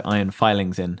where they had like iron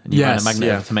filings in, and you ran a Yes, magnet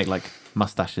yeah. to make like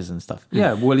mustaches and stuff?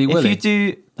 Yeah, Willy If Willy. you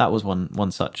do, that was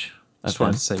one such. Just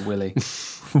wanted to say Willy.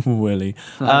 Willy.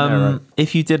 know, right?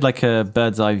 If you did like a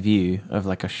bird's eye view of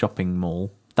like a shopping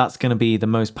mall, that's going to be the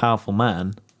most powerful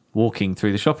man walking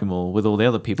through the shopping mall with all the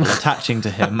other people attaching to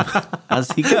him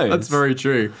as he goes. That's very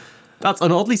true. That's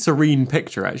an oddly serene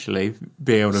picture, actually,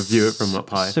 being able to view it from up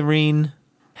high. Serene,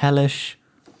 hellish.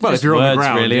 Well, Just if you're on the words,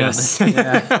 ground, really, yes.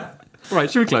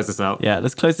 Right, should we close this out? Yeah,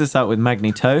 let's close this out with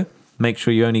Magneto. Make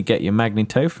sure you only get your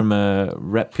Magneto from a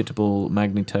reputable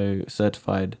Magneto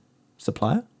certified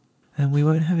supplier. And we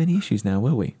won't have any issues now,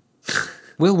 will we?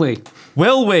 Will we?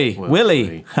 Will we? Will Willie.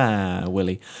 we? Ha,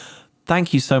 Willie.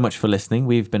 Thank you so much for listening.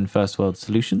 We've been First World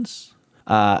Solutions.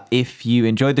 If you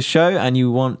enjoyed the show and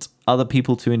you want other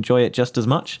people to enjoy it just as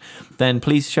much, then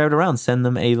please share it around. Send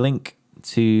them a link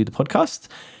to the podcast.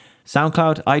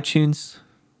 SoundCloud, iTunes,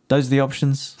 those are the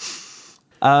options.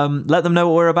 Let them know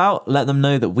what we're about. Let them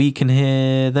know that we can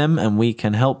hear them and we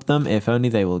can help them if only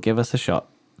they will give us a shot.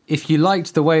 If you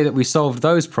liked the way that we solved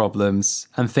those problems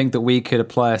and think that we could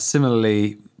apply a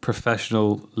similarly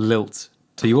professional lilt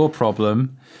to your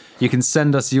problem, you can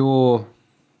send us your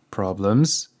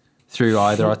problems through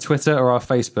either our Twitter or our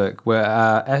Facebook. We're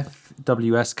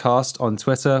FWScast on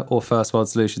Twitter or First World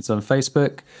Solutions on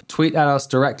Facebook. Tweet at us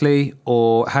directly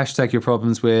or hashtag your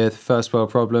problems with First World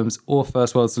Problems or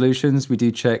First World Solutions. We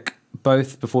do check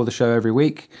both before the show every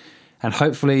week. And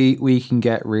hopefully we can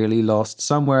get really lost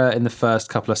somewhere in the first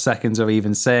couple of seconds of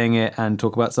even saying it and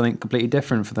talk about something completely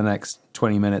different for the next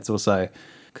 20 minutes or so.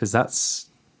 Because that's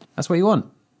what you want.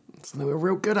 Something we're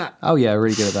real good at. Oh, yeah,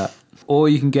 really good at that. Or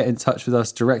you can get in touch with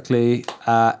us directly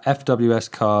at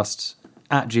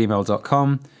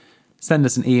fwscast@gmail.com. Send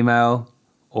us an email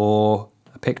or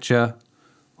a picture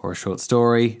or a short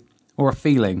story or a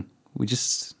feeling. We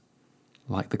just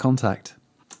like the contact.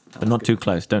 But not too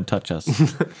close. Don't touch us.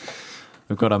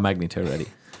 We've got our Magneto ready.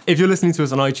 If you're listening to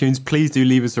us on iTunes, please do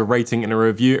leave us a rating and a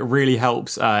review. It really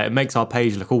helps. It makes our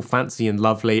page look all fancy and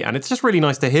lovely. And it's just really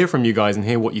nice to hear from you guys and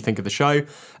hear what you think of the show.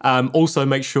 Also,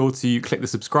 make sure to click the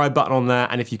subscribe button on there.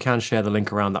 And if you can, share the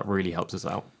link around. That really helps us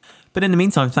out. But in the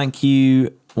meantime, thank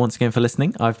you once again for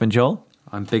listening. I've been Joel.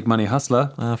 I'm Big Money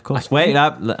Hustler. Of course. Wait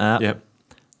up. Yep.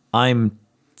 I'm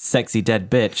Sexy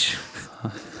Dead Bitch.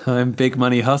 I'm Big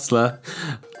Money Hustler.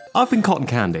 I've been Cotton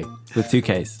Candy. With 2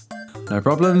 Ks. No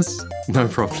problems. No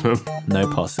problem. No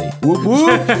posse. Whoop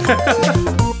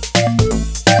whoop.